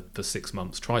container for 6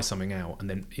 months, try something out, and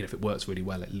then, if it works really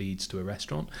well, it leads to a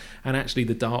restaurant. And actually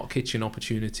the dark kitchen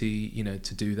opportunity,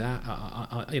 to do that,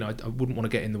 I wouldn't want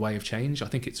to get in the way of change. I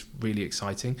think it's really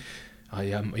exciting.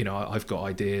 I've got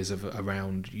ideas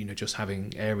around just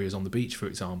having areas on the beach, for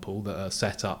example, that are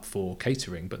set up for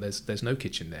catering, but there's no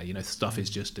kitchen there. Stuff is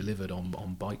just delivered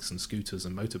on bikes and scooters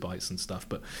and motorbikes and stuff.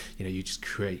 But you just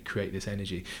create this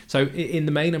energy. So in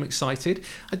the main, I'm excited.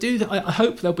 I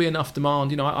hope there'll be enough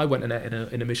demand. I went in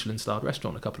a Michelin-starred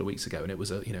restaurant a couple of weeks ago, and it was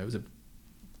a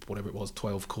whatever it was,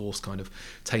 12-course kind of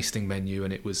tasting menu,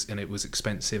 and it was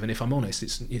expensive. And if I'm honest,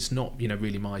 it's not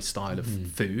really my style of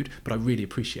food, but I really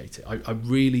appreciate it. I'm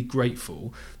really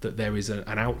grateful that there is an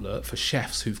outlet for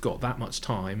chefs who've got that much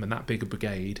time and that big a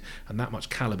brigade and that much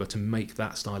caliber to make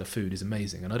that style of food is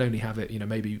amazing. And I'd only have it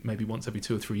maybe once every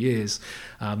 2 or 3 years,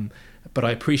 but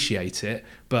I appreciate it.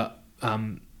 But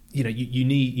you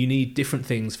need different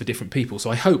things for different people. So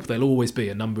I hope there'll always be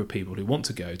a number of people who want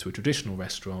to go to a traditional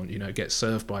restaurant, get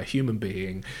served by a human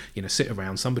being, sit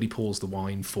around, somebody pours the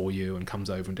wine for you and comes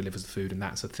over and delivers the food, and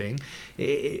that's a thing.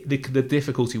 The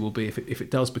difficulty will be if it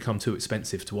does become too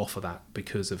expensive to offer that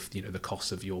because of the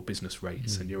cost of your business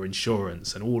rates and your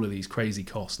insurance and all of these crazy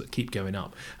costs that keep going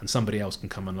up, and somebody else can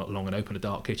come along and open a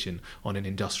dark kitchen on an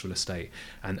industrial estate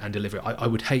and deliver it. I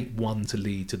would hate one to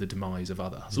lead to the demise of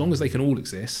other. As long as they can all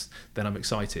exist, then I'm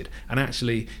excited. And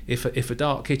actually, if a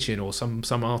dark kitchen or some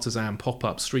artisan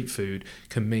pop-up street food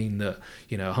can mean that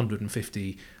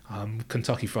 150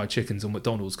 Kentucky Fried Chickens or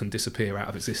McDonald's can disappear out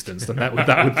of existence, then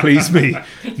that would please me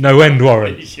no end,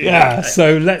 Warren. Yeah.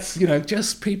 So let's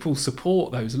just people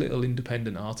support those little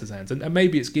independent artisans, and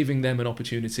maybe it's giving them an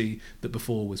opportunity that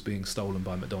before was being stolen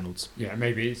by McDonald's. Yeah,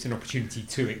 maybe it's an opportunity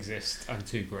to exist and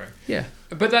to grow. Yeah.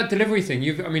 But that delivery thing,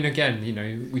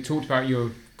 we talked about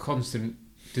your constant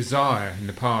desire in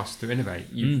the past to innovate.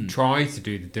 You've tried to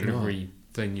do the delivery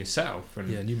thing yourself, and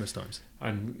numerous times,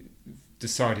 and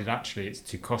decided actually it's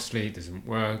too costly, it doesn't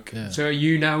work. So are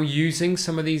you now using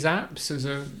some of these apps as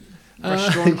a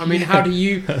restaurant? How do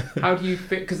you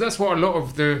fit, because that's what a lot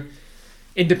of the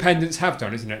independents have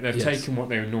done, isn't it? They've taken what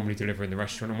they would normally deliver in the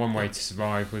restaurant, and one way to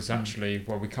survive was actually,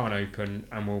 we can't open,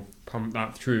 and we'll pump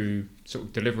that through sort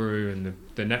of Deliveroo and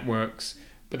the networks.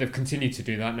 But they've continued to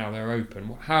do that now they're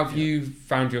open. How have you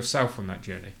found yourself on that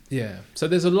journey? Yeah, so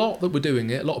there's a lot that were doing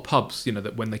it. A lot of pubs,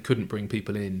 that when they couldn't bring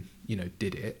people in,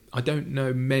 did it. I don't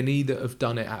know many that have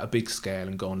done it at a big scale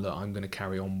and gone, look, I'm going to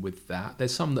carry on with that.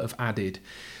 There's some that have added,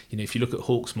 if you look at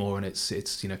Hawksmoor and it's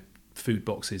food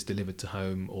boxes delivered to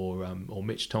home, or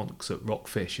Mitch Tonks at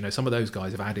Rockfish, some of those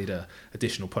guys have added a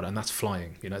additional product, and that's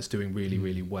flying. It's doing really,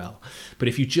 really well. But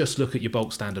if you just look at your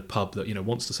bulk standard pub that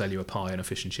wants to sell you a pie and a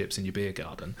fish and chips in your beer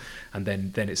garden, and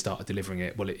then it started delivering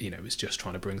it, well, it's just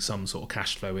trying to bring some sort of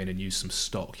cash flow in and use some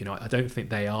stock. I don't think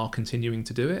they are continuing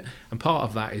to do it, and part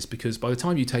of that is because by the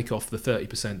time you take off the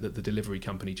 30% that the delivery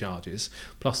company charges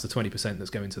plus the 20% that's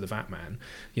going to the VAT man,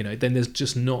 then there's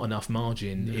just not enough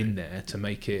margin in there to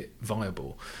make it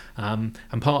viable.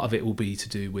 And part of it will be to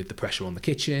do with the pressure on the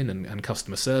kitchen and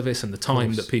customer service, and the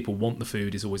time that people want the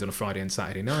food is always on a Friday and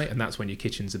Saturday night, and that's when your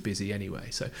kitchens are busy anyway.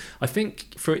 So I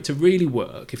think for it to really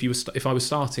work, if I was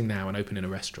starting now and opening a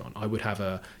restaurant, I would have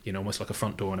almost like a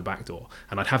front door and a back door,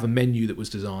 and I'd have a menu that was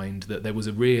designed that there was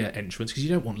a rear entrance, because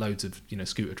you don't want loads of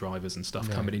scooter drivers and stuff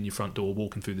coming in your front door,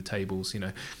 walking through the tables,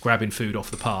 grabbing food off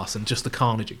the pass, and just the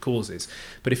carnage it causes.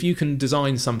 But if you can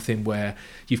design something where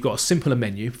you've got a simpler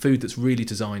menu, food that's really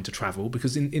designed to travel,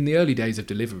 because in the early days of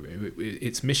Deliveroo,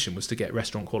 its mission was to get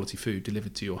restaurant quality food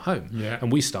delivered to your home.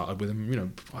 And we started with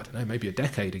them, I don't know, maybe a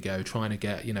decade ago, trying to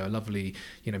get a lovely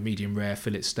medium rare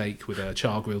fillet steak with a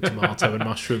char grilled tomato and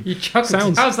mushroom. How's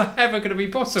that ever going to be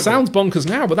possible? Sounds bonkers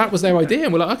now, but that was their idea,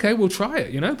 and we're like, okay, we'll try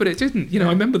it, but it didn't. I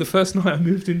remember the first night I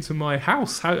moved into my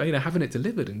house, having it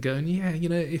delivered and going,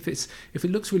 if it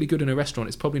looks really good in a restaurant,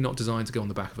 it's probably not designed to go on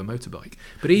the back of a motorbike.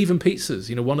 But even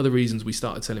pizzas, one of the reasons we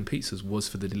started selling selling pizzas was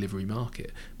for the delivery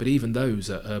market. But even those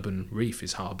at Urban Reef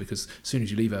is hard, because as soon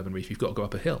as you leave Urban Reef, you've got to go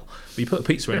up a hill. But you put a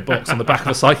pizza in a box on the back of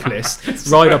a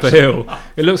cyclist, ride up a hill.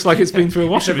 It looks like it's been through a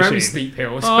washing machine. It's a very steep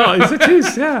hill. Oh, it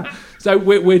is, yeah. So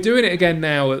we're doing it again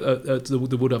now at the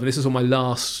Wood Oven. This is on my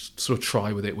last sort of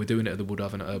try with it. We're doing it at the Wood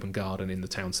Oven at Urban Garden in the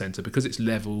town centre, because it's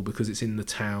level, because it's in the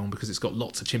town, because it's got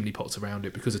lots of chimney pots around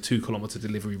it, because a 2-kilometre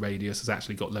delivery radius has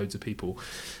actually got loads of people,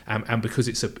 and because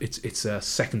it's a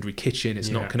secondary kitchen. It's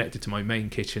not connected to my main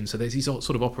kitchen. So there's these sort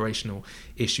of operational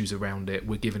issues around it.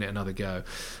 We're giving it another go.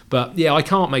 But yeah, I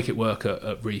can't make it work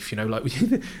at Reef. Like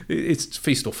it's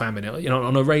feast or famine.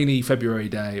 On a rainy February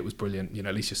day, it was brilliant.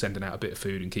 At least you're sending out a bit of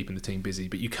food and keeping the team busy,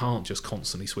 but you can't just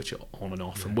constantly switch it on and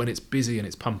off. Yeah. And when it's busy and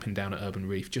it's pumping down at Urban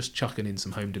Reef, just chucking in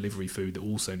some home delivery food that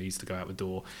also needs to go out the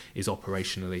door is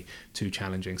operationally too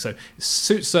challenging. So it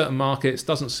suits certain markets,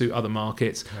 doesn't suit other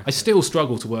markets. Okay. I still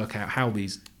struggle to work out how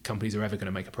these companies are ever going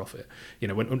to make a profit.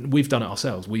 When we've done it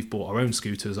ourselves, we've bought our own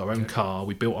scooters, our own car,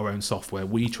 we built our own software,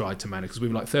 we tried to manage, because we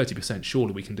were like 30%,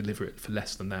 surely we can deliver it for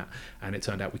less than that, and it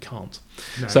turned out we can't.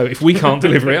 No. So if we can't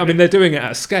deliver it, they're doing it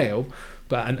at a scale,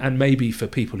 but and maybe for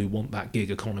people who want that gig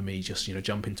economy, just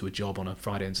jump into a job on a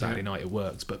Friday and Saturday night, it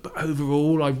works. But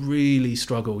overall, I really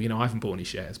struggle. I haven't bought any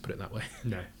shares, put it that way.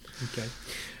 No. Okay.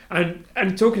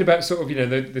 And talking about sort of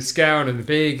the scale and the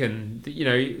big, and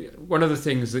one of the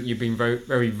things that you've been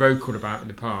very vocal about in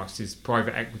the past is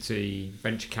private equity,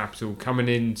 venture capital coming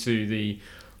into the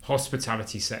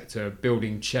hospitality sector,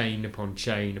 building chain upon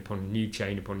chain upon new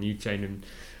chain upon new chain, and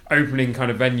opening kind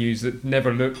of venues that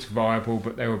never looked viable,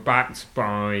 but they were backed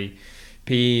by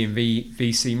PE and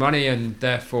VC money, and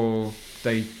therefore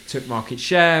they took market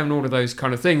share and all of those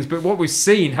kind of things. But what we've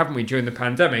seen, haven't we, during the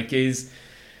pandemic is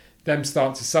them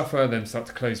start to suffer, them start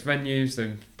to close venues,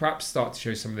 then perhaps start to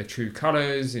show some of their true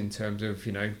colours in terms of,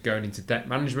 going into debt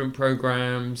management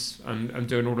programs and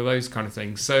doing all of those kind of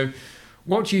things. So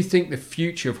what do you think the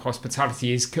future of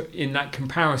hospitality is in that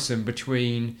comparison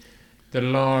between the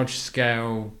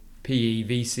large-scale PE,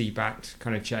 VC-backed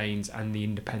kind of chains and the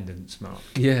independents, Mark?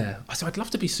 Yeah, so I'd love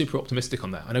to be super optimistic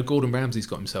on that. I know Gordon Ramsay's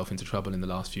got himself into trouble in the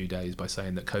last few days by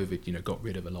saying that COVID, got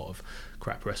rid of a lot of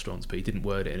crap restaurants, but he didn't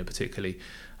word it in a particularly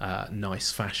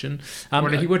nice fashion. Well,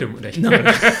 he wouldn't, would he? No.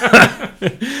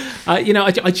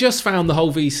 I just found the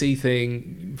whole VC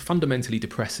thing fundamentally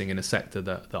depressing in a sector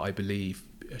that I believe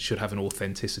should have an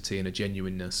authenticity and a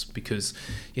genuineness, because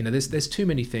there's too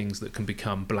many things that can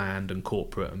become bland and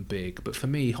corporate and big. But for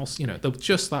me,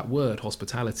 just that word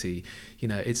hospitality,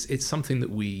 it's something that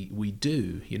we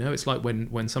do. It's like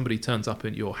when somebody turns up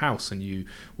at your house and you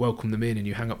welcome them in and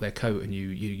you hang up their coat and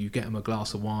you get them a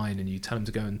glass of wine and you tell them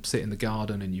to go and sit in the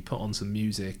garden and you put on some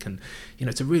music, and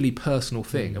it's a really personal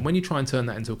thing. And when you try and turn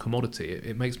that into a commodity,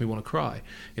 it makes me want to cry,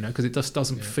 because it just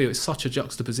doesn't feel, it's such a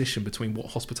juxtaposition between what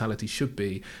hospitality should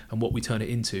be and what we turn it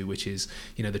into, which is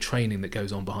the training that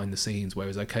goes on behind the scenes.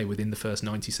 Whereas within the first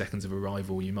 90 seconds of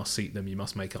arrival, you must seat them, you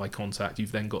must make eye contact,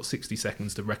 you've then got 60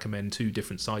 seconds to recommend 2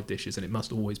 different side dishes, and it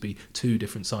must always be 2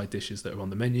 different side dishes that are on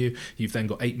the menu. You've then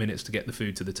got 8 minutes to get the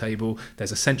food to the table.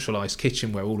 There's a centralised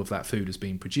kitchen where all of that food has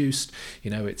been produced.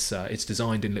 It's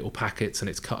designed in little packets and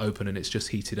it's cut open and it's just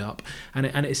heated up, and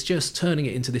it's just turning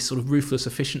it into this sort of ruthless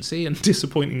efficiency. And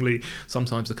disappointingly,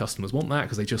 sometimes the customers want that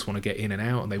because they just want to get in and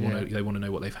out and they want to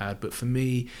know what they've had. But for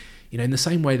me, in the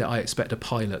same way that I expect a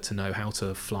pilot to know how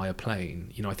to fly a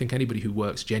plane, I think anybody who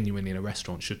works genuinely in a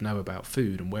restaurant should know about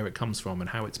food and where it comes from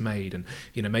and how it's made, and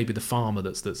maybe the farmer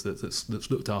that's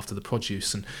looked after the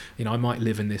produce. And I might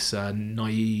live in this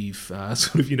naive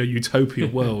sort of utopia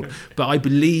world, but I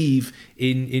believe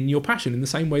in your passion in the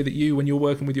same way that when you're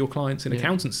working with your clients in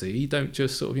accountancy, you don't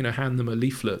just sort of hand them a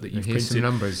leaflet that you've printed. Some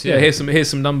numbers. Here's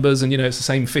some numbers, and it's the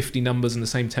same 50 numbers and the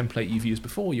same template you've used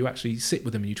before. You actually sit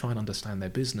with them and you try and understand their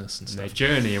business and their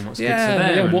journey and what's good for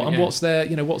them, and what's their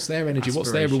what's their energy,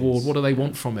 what's their reward, what do they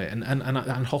want from it,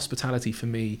 and hospitality for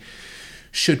me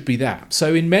should be that.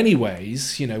 So in many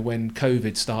ways, when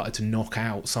COVID started to knock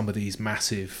out some of these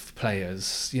massive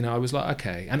players, I was like,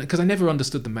 okay, and because I never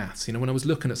understood the maths, when I was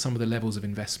looking at some of the levels of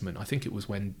investment, I think it was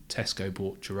when Tesco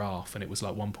bought Giraffe and it was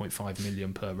like 1.5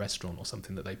 million per restaurant or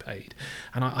something that they paid,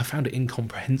 and I found it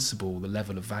incomprehensible, the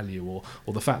level of value,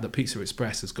 or the fact that Pizza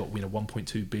Express has got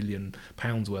 1.2 billion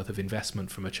pounds worth of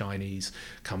investment from a Chinese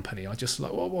company. I just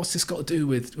like, well, what's this got to do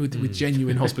with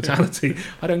genuine hospitality?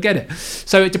 I don't get it.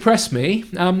 So it depressed me.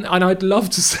 And I'd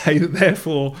love to say that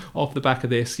therefore off the back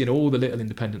of this, all the little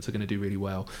independents are going to do really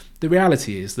well. The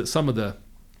reality is that some of the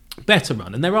better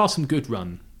run, and there are some good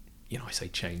run I say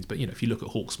chains, but if you look at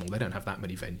Hawksmoor, they don't have that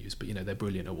many venues, but they're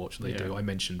brilliant at what they do. I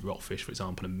mentioned Rockfish, for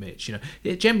example, and Mitch.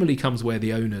 It generally comes where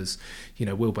the owners,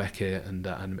 Will Beckett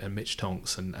and Mitch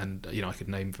Tonks, and I could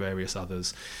name various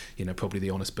others, probably the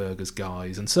Honest Burgers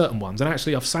guys and certain ones. And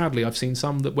actually, I've seen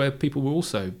some that where people were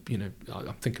also,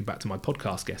 I'm thinking back to my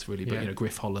podcast guests really, but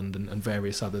Griff Holland and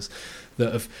various others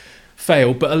that have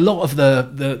failed. But a lot of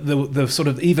the sort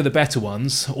of either the better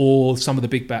ones or some of the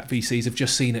big bat VCs have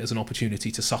just seen it as an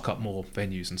opportunity to suck up more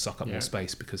venues and suck up more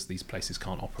space because these places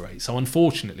can't operate. So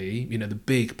unfortunately, the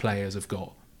big players have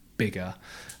got bigger.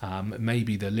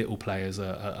 Maybe the little players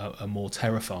are more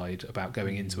terrified about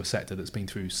going into a sector that's been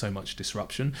through so much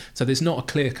disruption. So there's not a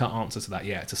clear-cut answer to that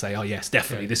yet, to say, oh yes,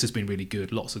 definitely, this has been really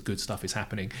good, lots of good stuff is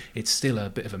happening. It's still a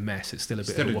bit of a mess. It's still a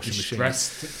bit of a washing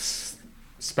machine.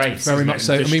 Space, very much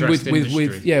so. I mean, with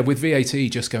VAT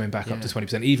just going back up to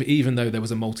 20%, even though there was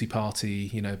a multi-party,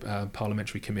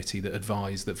 parliamentary committee that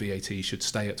advised that VAT should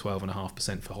stay at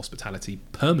 12.5% for hospitality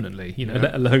permanently,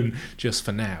 let alone just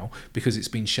for now, because it's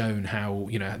been shown how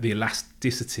the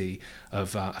elasticity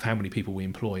of how many people we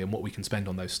employ and what we can spend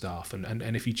on those staff,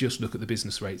 and if you just look at the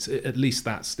business rates, at least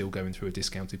that's still going through a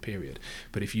discounted period.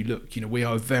 But if you look, we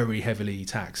are a very heavily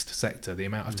taxed sector. The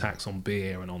amount of tax on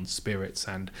beer and on spirits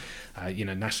and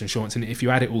national insurance, and if you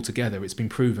add it all together, it's been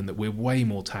proven that we're way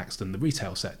more taxed than the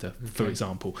retail sector. For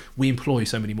example, we employ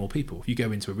so many more people. If you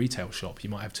go into a retail shop, you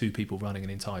might have 2 people running an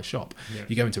entire shop.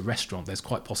 You go into a restaurant, there's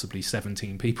quite possibly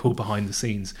 17 people behind the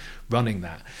scenes running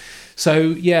that.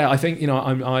 So I think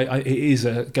it is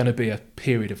going to be a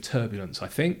period of turbulence, I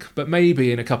think, but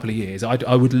maybe in a couple of years,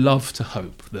 I would love to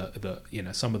hope that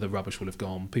some of the rubbish will have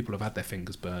gone, people have had their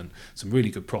fingers burnt, some really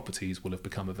good properties will have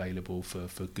become available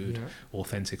for good,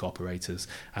 authentic operators,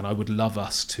 and I would love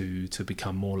us to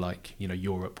become more like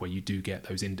Europe, where you do get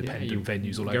those independent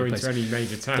venues all over the place. Go into any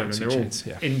major town and they're all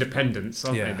independents,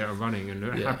 aren't they, that are running and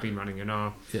have been running and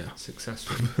are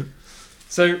successful.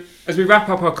 So, as we wrap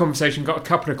up our conversation, got a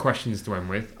couple of questions to end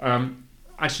with.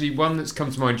 Actually, one that's come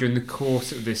to mind during the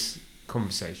course of this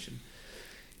conversation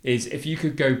is if you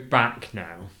could go back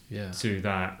now to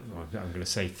that, I'm going to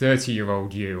say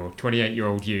 30-year-old you or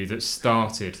 28-year-old you that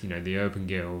started, the Urban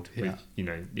Guild with,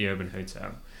 the Urban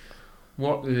Hotel,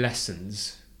 what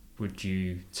lessons would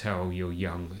you tell your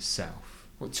young self?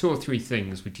 What 2 or 3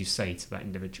 things would you say to that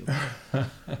individual?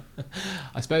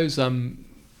 I suppose...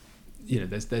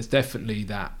 there's definitely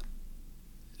that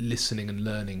listening and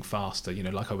learning faster,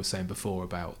 like I was saying before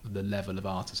about the level of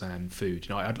artisan food.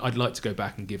 I'd like to go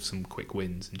back and give some quick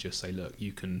wins and just say, look,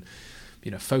 you can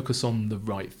focus on the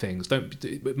right things.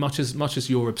 Don't much as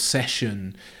your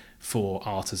obsession for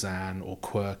artisan or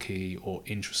quirky or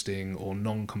interesting or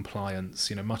non-compliance,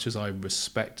 much as I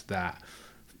respect that,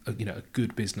 a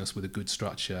good business with a good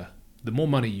structure, the more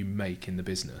money you make in the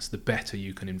business, the better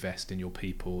you can invest in your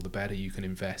people, the better you can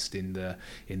invest in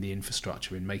the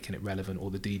infrastructure, in making it relevant, or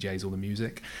the DJs or the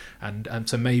music. And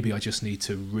so maybe I just need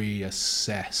to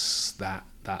reassess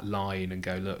that line and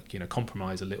go, look,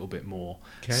 compromise a little bit more,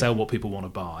 sell what people want to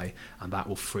buy, and that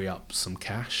will free up some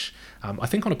cash. I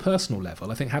think on a personal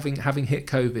level, I think having hit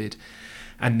COVID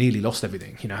and nearly lost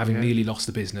everything, having nearly lost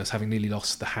the business, having nearly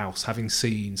lost the house, having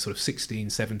seen sort of 16,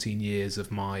 17 years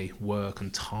of my work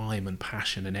and time and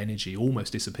passion and energy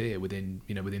almost disappear within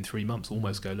 3 months,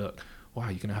 almost go, look, wow,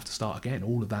 you're going to have to start again.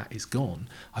 All of that is gone.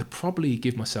 I'd probably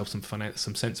give myself some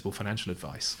sensible financial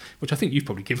advice, which I think you've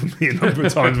probably given me a number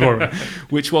of times, Warren,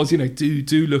 which was,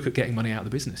 do look at getting money out of the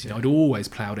business. I'd always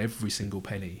ploughed every single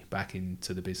penny back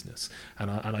into the business. And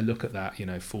I look at that,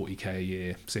 40k a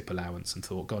year SIP allowance and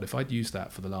thought, God, if I'd used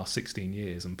that for the last 16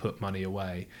 years and put money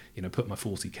away, put my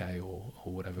 40k or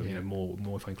whatever,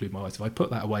 more if I include my wife, if I put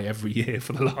that away every year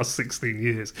for the last 16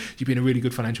 years, you'd be in a really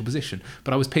good financial position.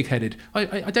 But I was pig-headed.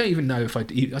 I don't even know if I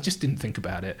just didn't think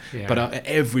about it, but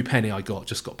every penny I got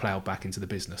just got ploughed back into the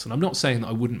business. And I'm not saying that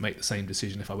I wouldn't make the same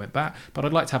decision if I went back, but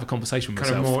I'd like to have a conversation with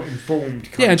myself, kind of more informed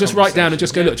and just write down and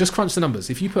just go, look, just crunch the numbers.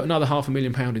 If you put another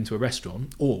 £500,000 into a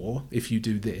restaurant, or if you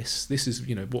do this is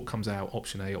what comes out,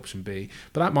 option A, option B.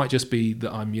 But that might just be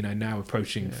that I'm now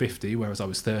approaching 50, whereas I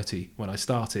was 30 when I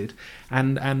started,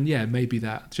 and maybe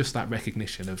that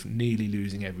recognition of nearly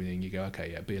losing everything, you go,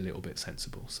 okay, be a little bit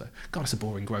sensible. So God, it's a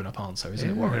boring grown-up answer, isn't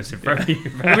it, Warren? It's a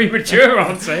very mature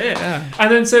answer here.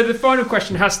 And then so the final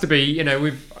question has to be,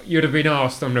 you'd have been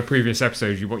asked on a previous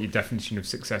episode what your definition of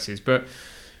success is, but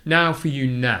now for you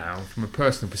from a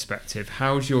personal perspective,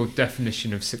 how's your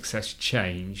definition of success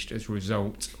changed as a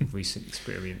result of recent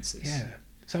experiences?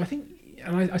 So I think,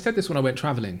 and I said this when I went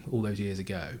travelling all those years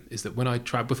ago, is that when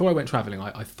before I went travelling,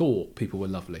 I thought people were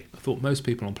lovely. I thought most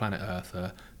people on planet Earth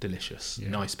are delicious,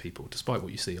 nice people, despite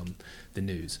what you see on the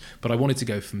news. But I wanted to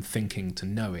go from thinking to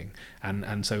knowing.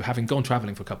 And so having gone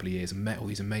travelling for a couple of years and met all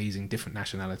these amazing different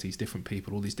nationalities, different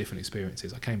people, all these different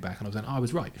experiences, I came back and I was like, I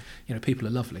was right. People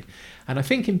are lovely. And I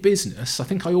think in business, I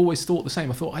think I always thought the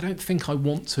same. I thought, I don't think I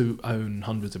want to own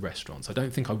hundreds of restaurants. I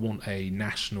don't think I want a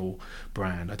national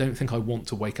brand. I don't think I want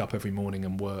to wake up every morning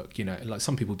and work, like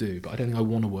some people do, but I don't think I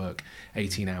want to work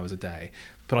 18 hours a day.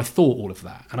 But I thought all of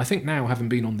that. And I think now, having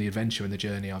been on the adventure and the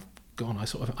journey I've gone,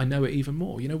 I know it even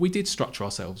more. We did structure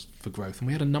ourselves for growth, and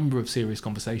we had a number of serious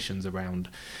conversations around,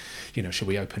 shall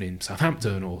we open in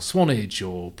Southampton or Swanage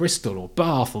or Bristol or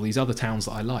Bath or these other towns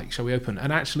that I like? Shall we open?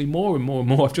 And actually more and more and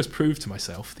more, I've just proved to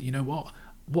myself that,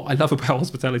 what I love about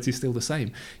hospitality is still the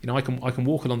same. I can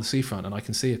walk along the seafront and I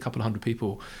can see a couple of hundred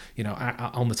people,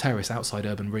 on the terrace outside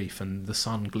Urban Reef and the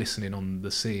sun glistening on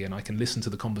the sea, and I can listen to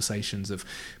the conversations of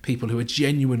people who are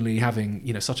genuinely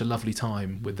having, such a lovely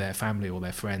time with their family or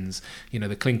their friends.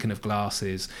 The clinking of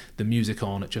glasses, the music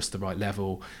on at just the right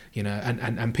level,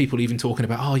 and people even talking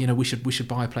about, we should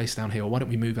buy a place down here, or why don't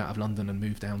we move out of London and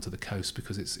move down to the coast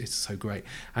because it's so great.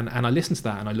 And I listen to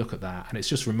that and I look at that, and it's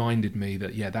just reminded me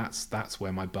that that's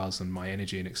where my buzz and my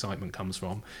energy and excitement comes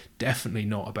from. Definitely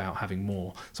not about having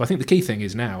more. So I think the key thing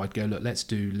is now I'd go, look, let's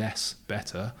do less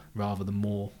better rather than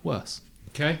more worse.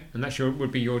 Okay, and that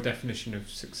would be your definition of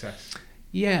success.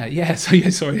 Yeah. So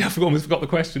sorry, I almost forgot the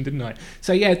question, didn't I?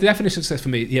 So the definition of success for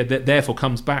me, that therefore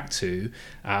comes back to,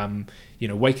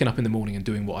 waking up in the morning and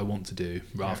doing what I want to do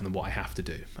rather than what I have to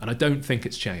do. And I don't think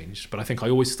it's changed, but I think I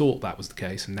always thought that was the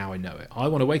case, and now I know it. I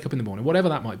want to wake up in the morning, whatever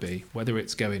that might be, whether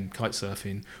it's going kite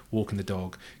surfing, walking the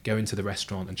dog, going to the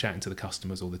restaurant and chatting to the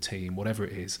customers or the team, whatever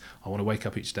it is. I want to wake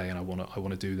up each day and I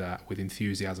want to do that with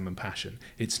enthusiasm and passion.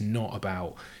 It's not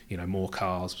about more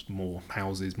cars, more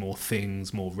houses, more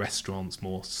things, more restaurants,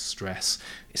 more stress.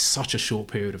 It's such a short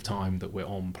period of time that we're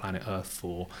on planet Earth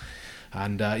for.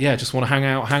 And just want to hang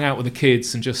out with the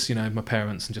kids and just, my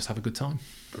parents, and just have a good time.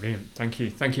 Brilliant. Thank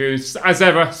you. As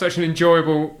ever, such an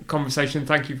enjoyable conversation.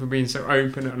 Thank you for being so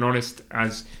open and honest,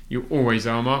 as you always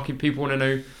are, Mark. If people want to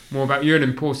know more about you and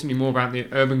importantly more about the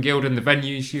Urban Guild and the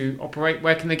venues you operate,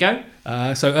 where can they go?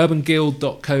 So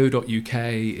urbanguild.co.uk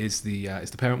is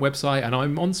the parent website, and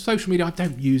I'm on social media. I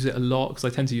don't use it a lot because I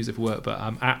tend to use it for work, but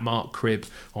I'm at Mark Cribb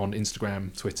on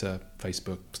Instagram, Twitter,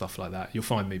 Facebook, stuff like that. You'll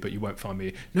find me, but you won't find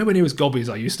me nowhere near as gobby as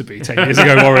I used to be 10 years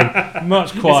ago, Warren.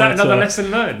 Much quieter. Is that another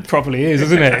lesson learned? Probably is,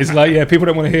 isn't it? It's like, people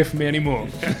don't want to hear from me anymore.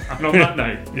 And on that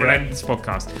note, we'll end this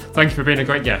podcast. Thank you for being a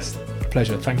great guest.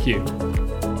 Pleasure. Thank you.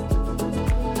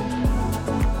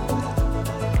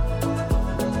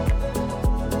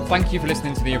 Thank you for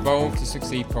listening to the Evolve to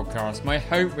Succeed podcast. My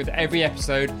hope with every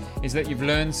episode is that you've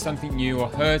learned something new or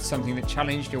heard something that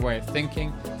challenged your way of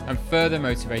thinking and further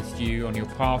motivated you on your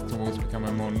path towards becoming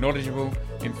a more knowledgeable,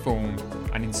 informed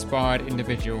and inspired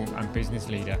individual and business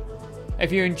leader.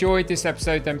 If you enjoyed this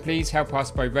episode, then please help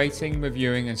us by rating,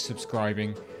 reviewing and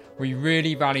subscribing. We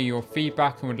really value your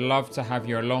feedback and would love to have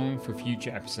you along for future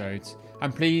episodes.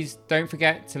 And please don't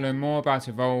forget to learn more about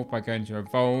Evolve by going to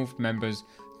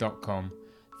evolvemembers.com.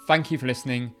 Thank you for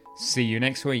listening. See you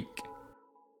next week.